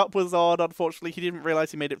knowing the cup was on. Unfortunately, he didn't realize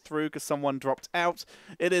he made it through because someone dropped out.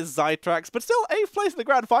 It is Zytrax, but still 8th place in the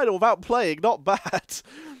grand final without playing. Not bad.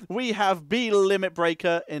 We have B Limit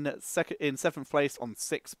Breaker in 7th place on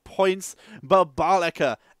 6 points.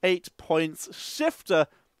 Babalika, 8 points. Shifter,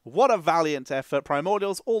 what a valiant effort.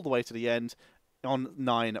 Primordials all the way to the end on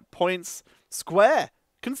 9 points. Square,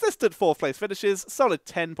 consistent 4th place finishes, solid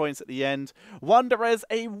 10 points at the end. Wanderers,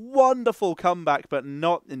 a wonderful comeback, but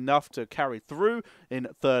not enough to carry through in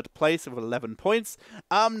 3rd place with 11 points.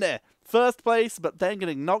 Amne, 1st place, but then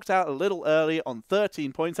getting knocked out a little early on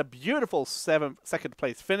 13 points. A beautiful 2nd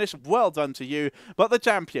place finish. Well done to you. But the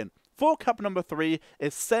champion for Cup number 3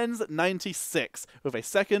 is Sens96 with a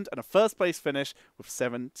 2nd and a 1st place finish with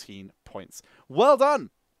 17 points. Well done!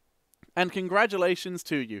 And congratulations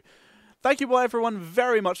to you. Thank you all, everyone,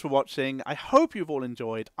 very much for watching. I hope you've all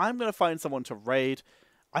enjoyed. I'm going to find someone to raid.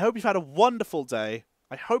 I hope you've had a wonderful day.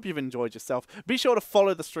 I hope you've enjoyed yourself. Be sure to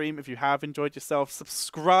follow the stream if you have enjoyed yourself.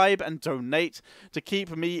 Subscribe and donate to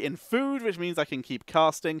keep me in food, which means I can keep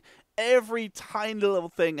casting. Every tiny little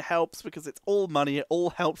thing helps because it's all money. It all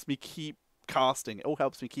helps me keep casting. It all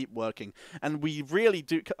helps me keep working. And we really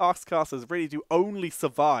do, us casters really do only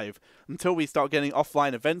survive until we start getting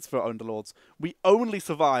offline events for Underlords. We only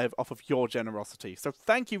survive off of your generosity. So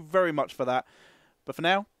thank you very much for that. But for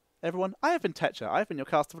now, everyone, I have been Tetcher. I've been your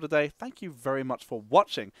caster for today. Thank you very much for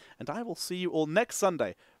watching. And I will see you all next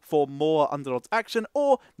Sunday for more Underlords action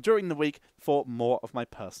or during the week for more of my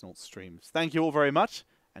personal streams. Thank you all very much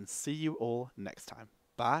and see you all next time.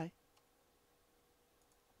 Bye.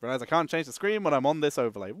 Realize I can't change the screen when I'm on this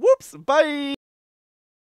overlay. Whoops! Bye!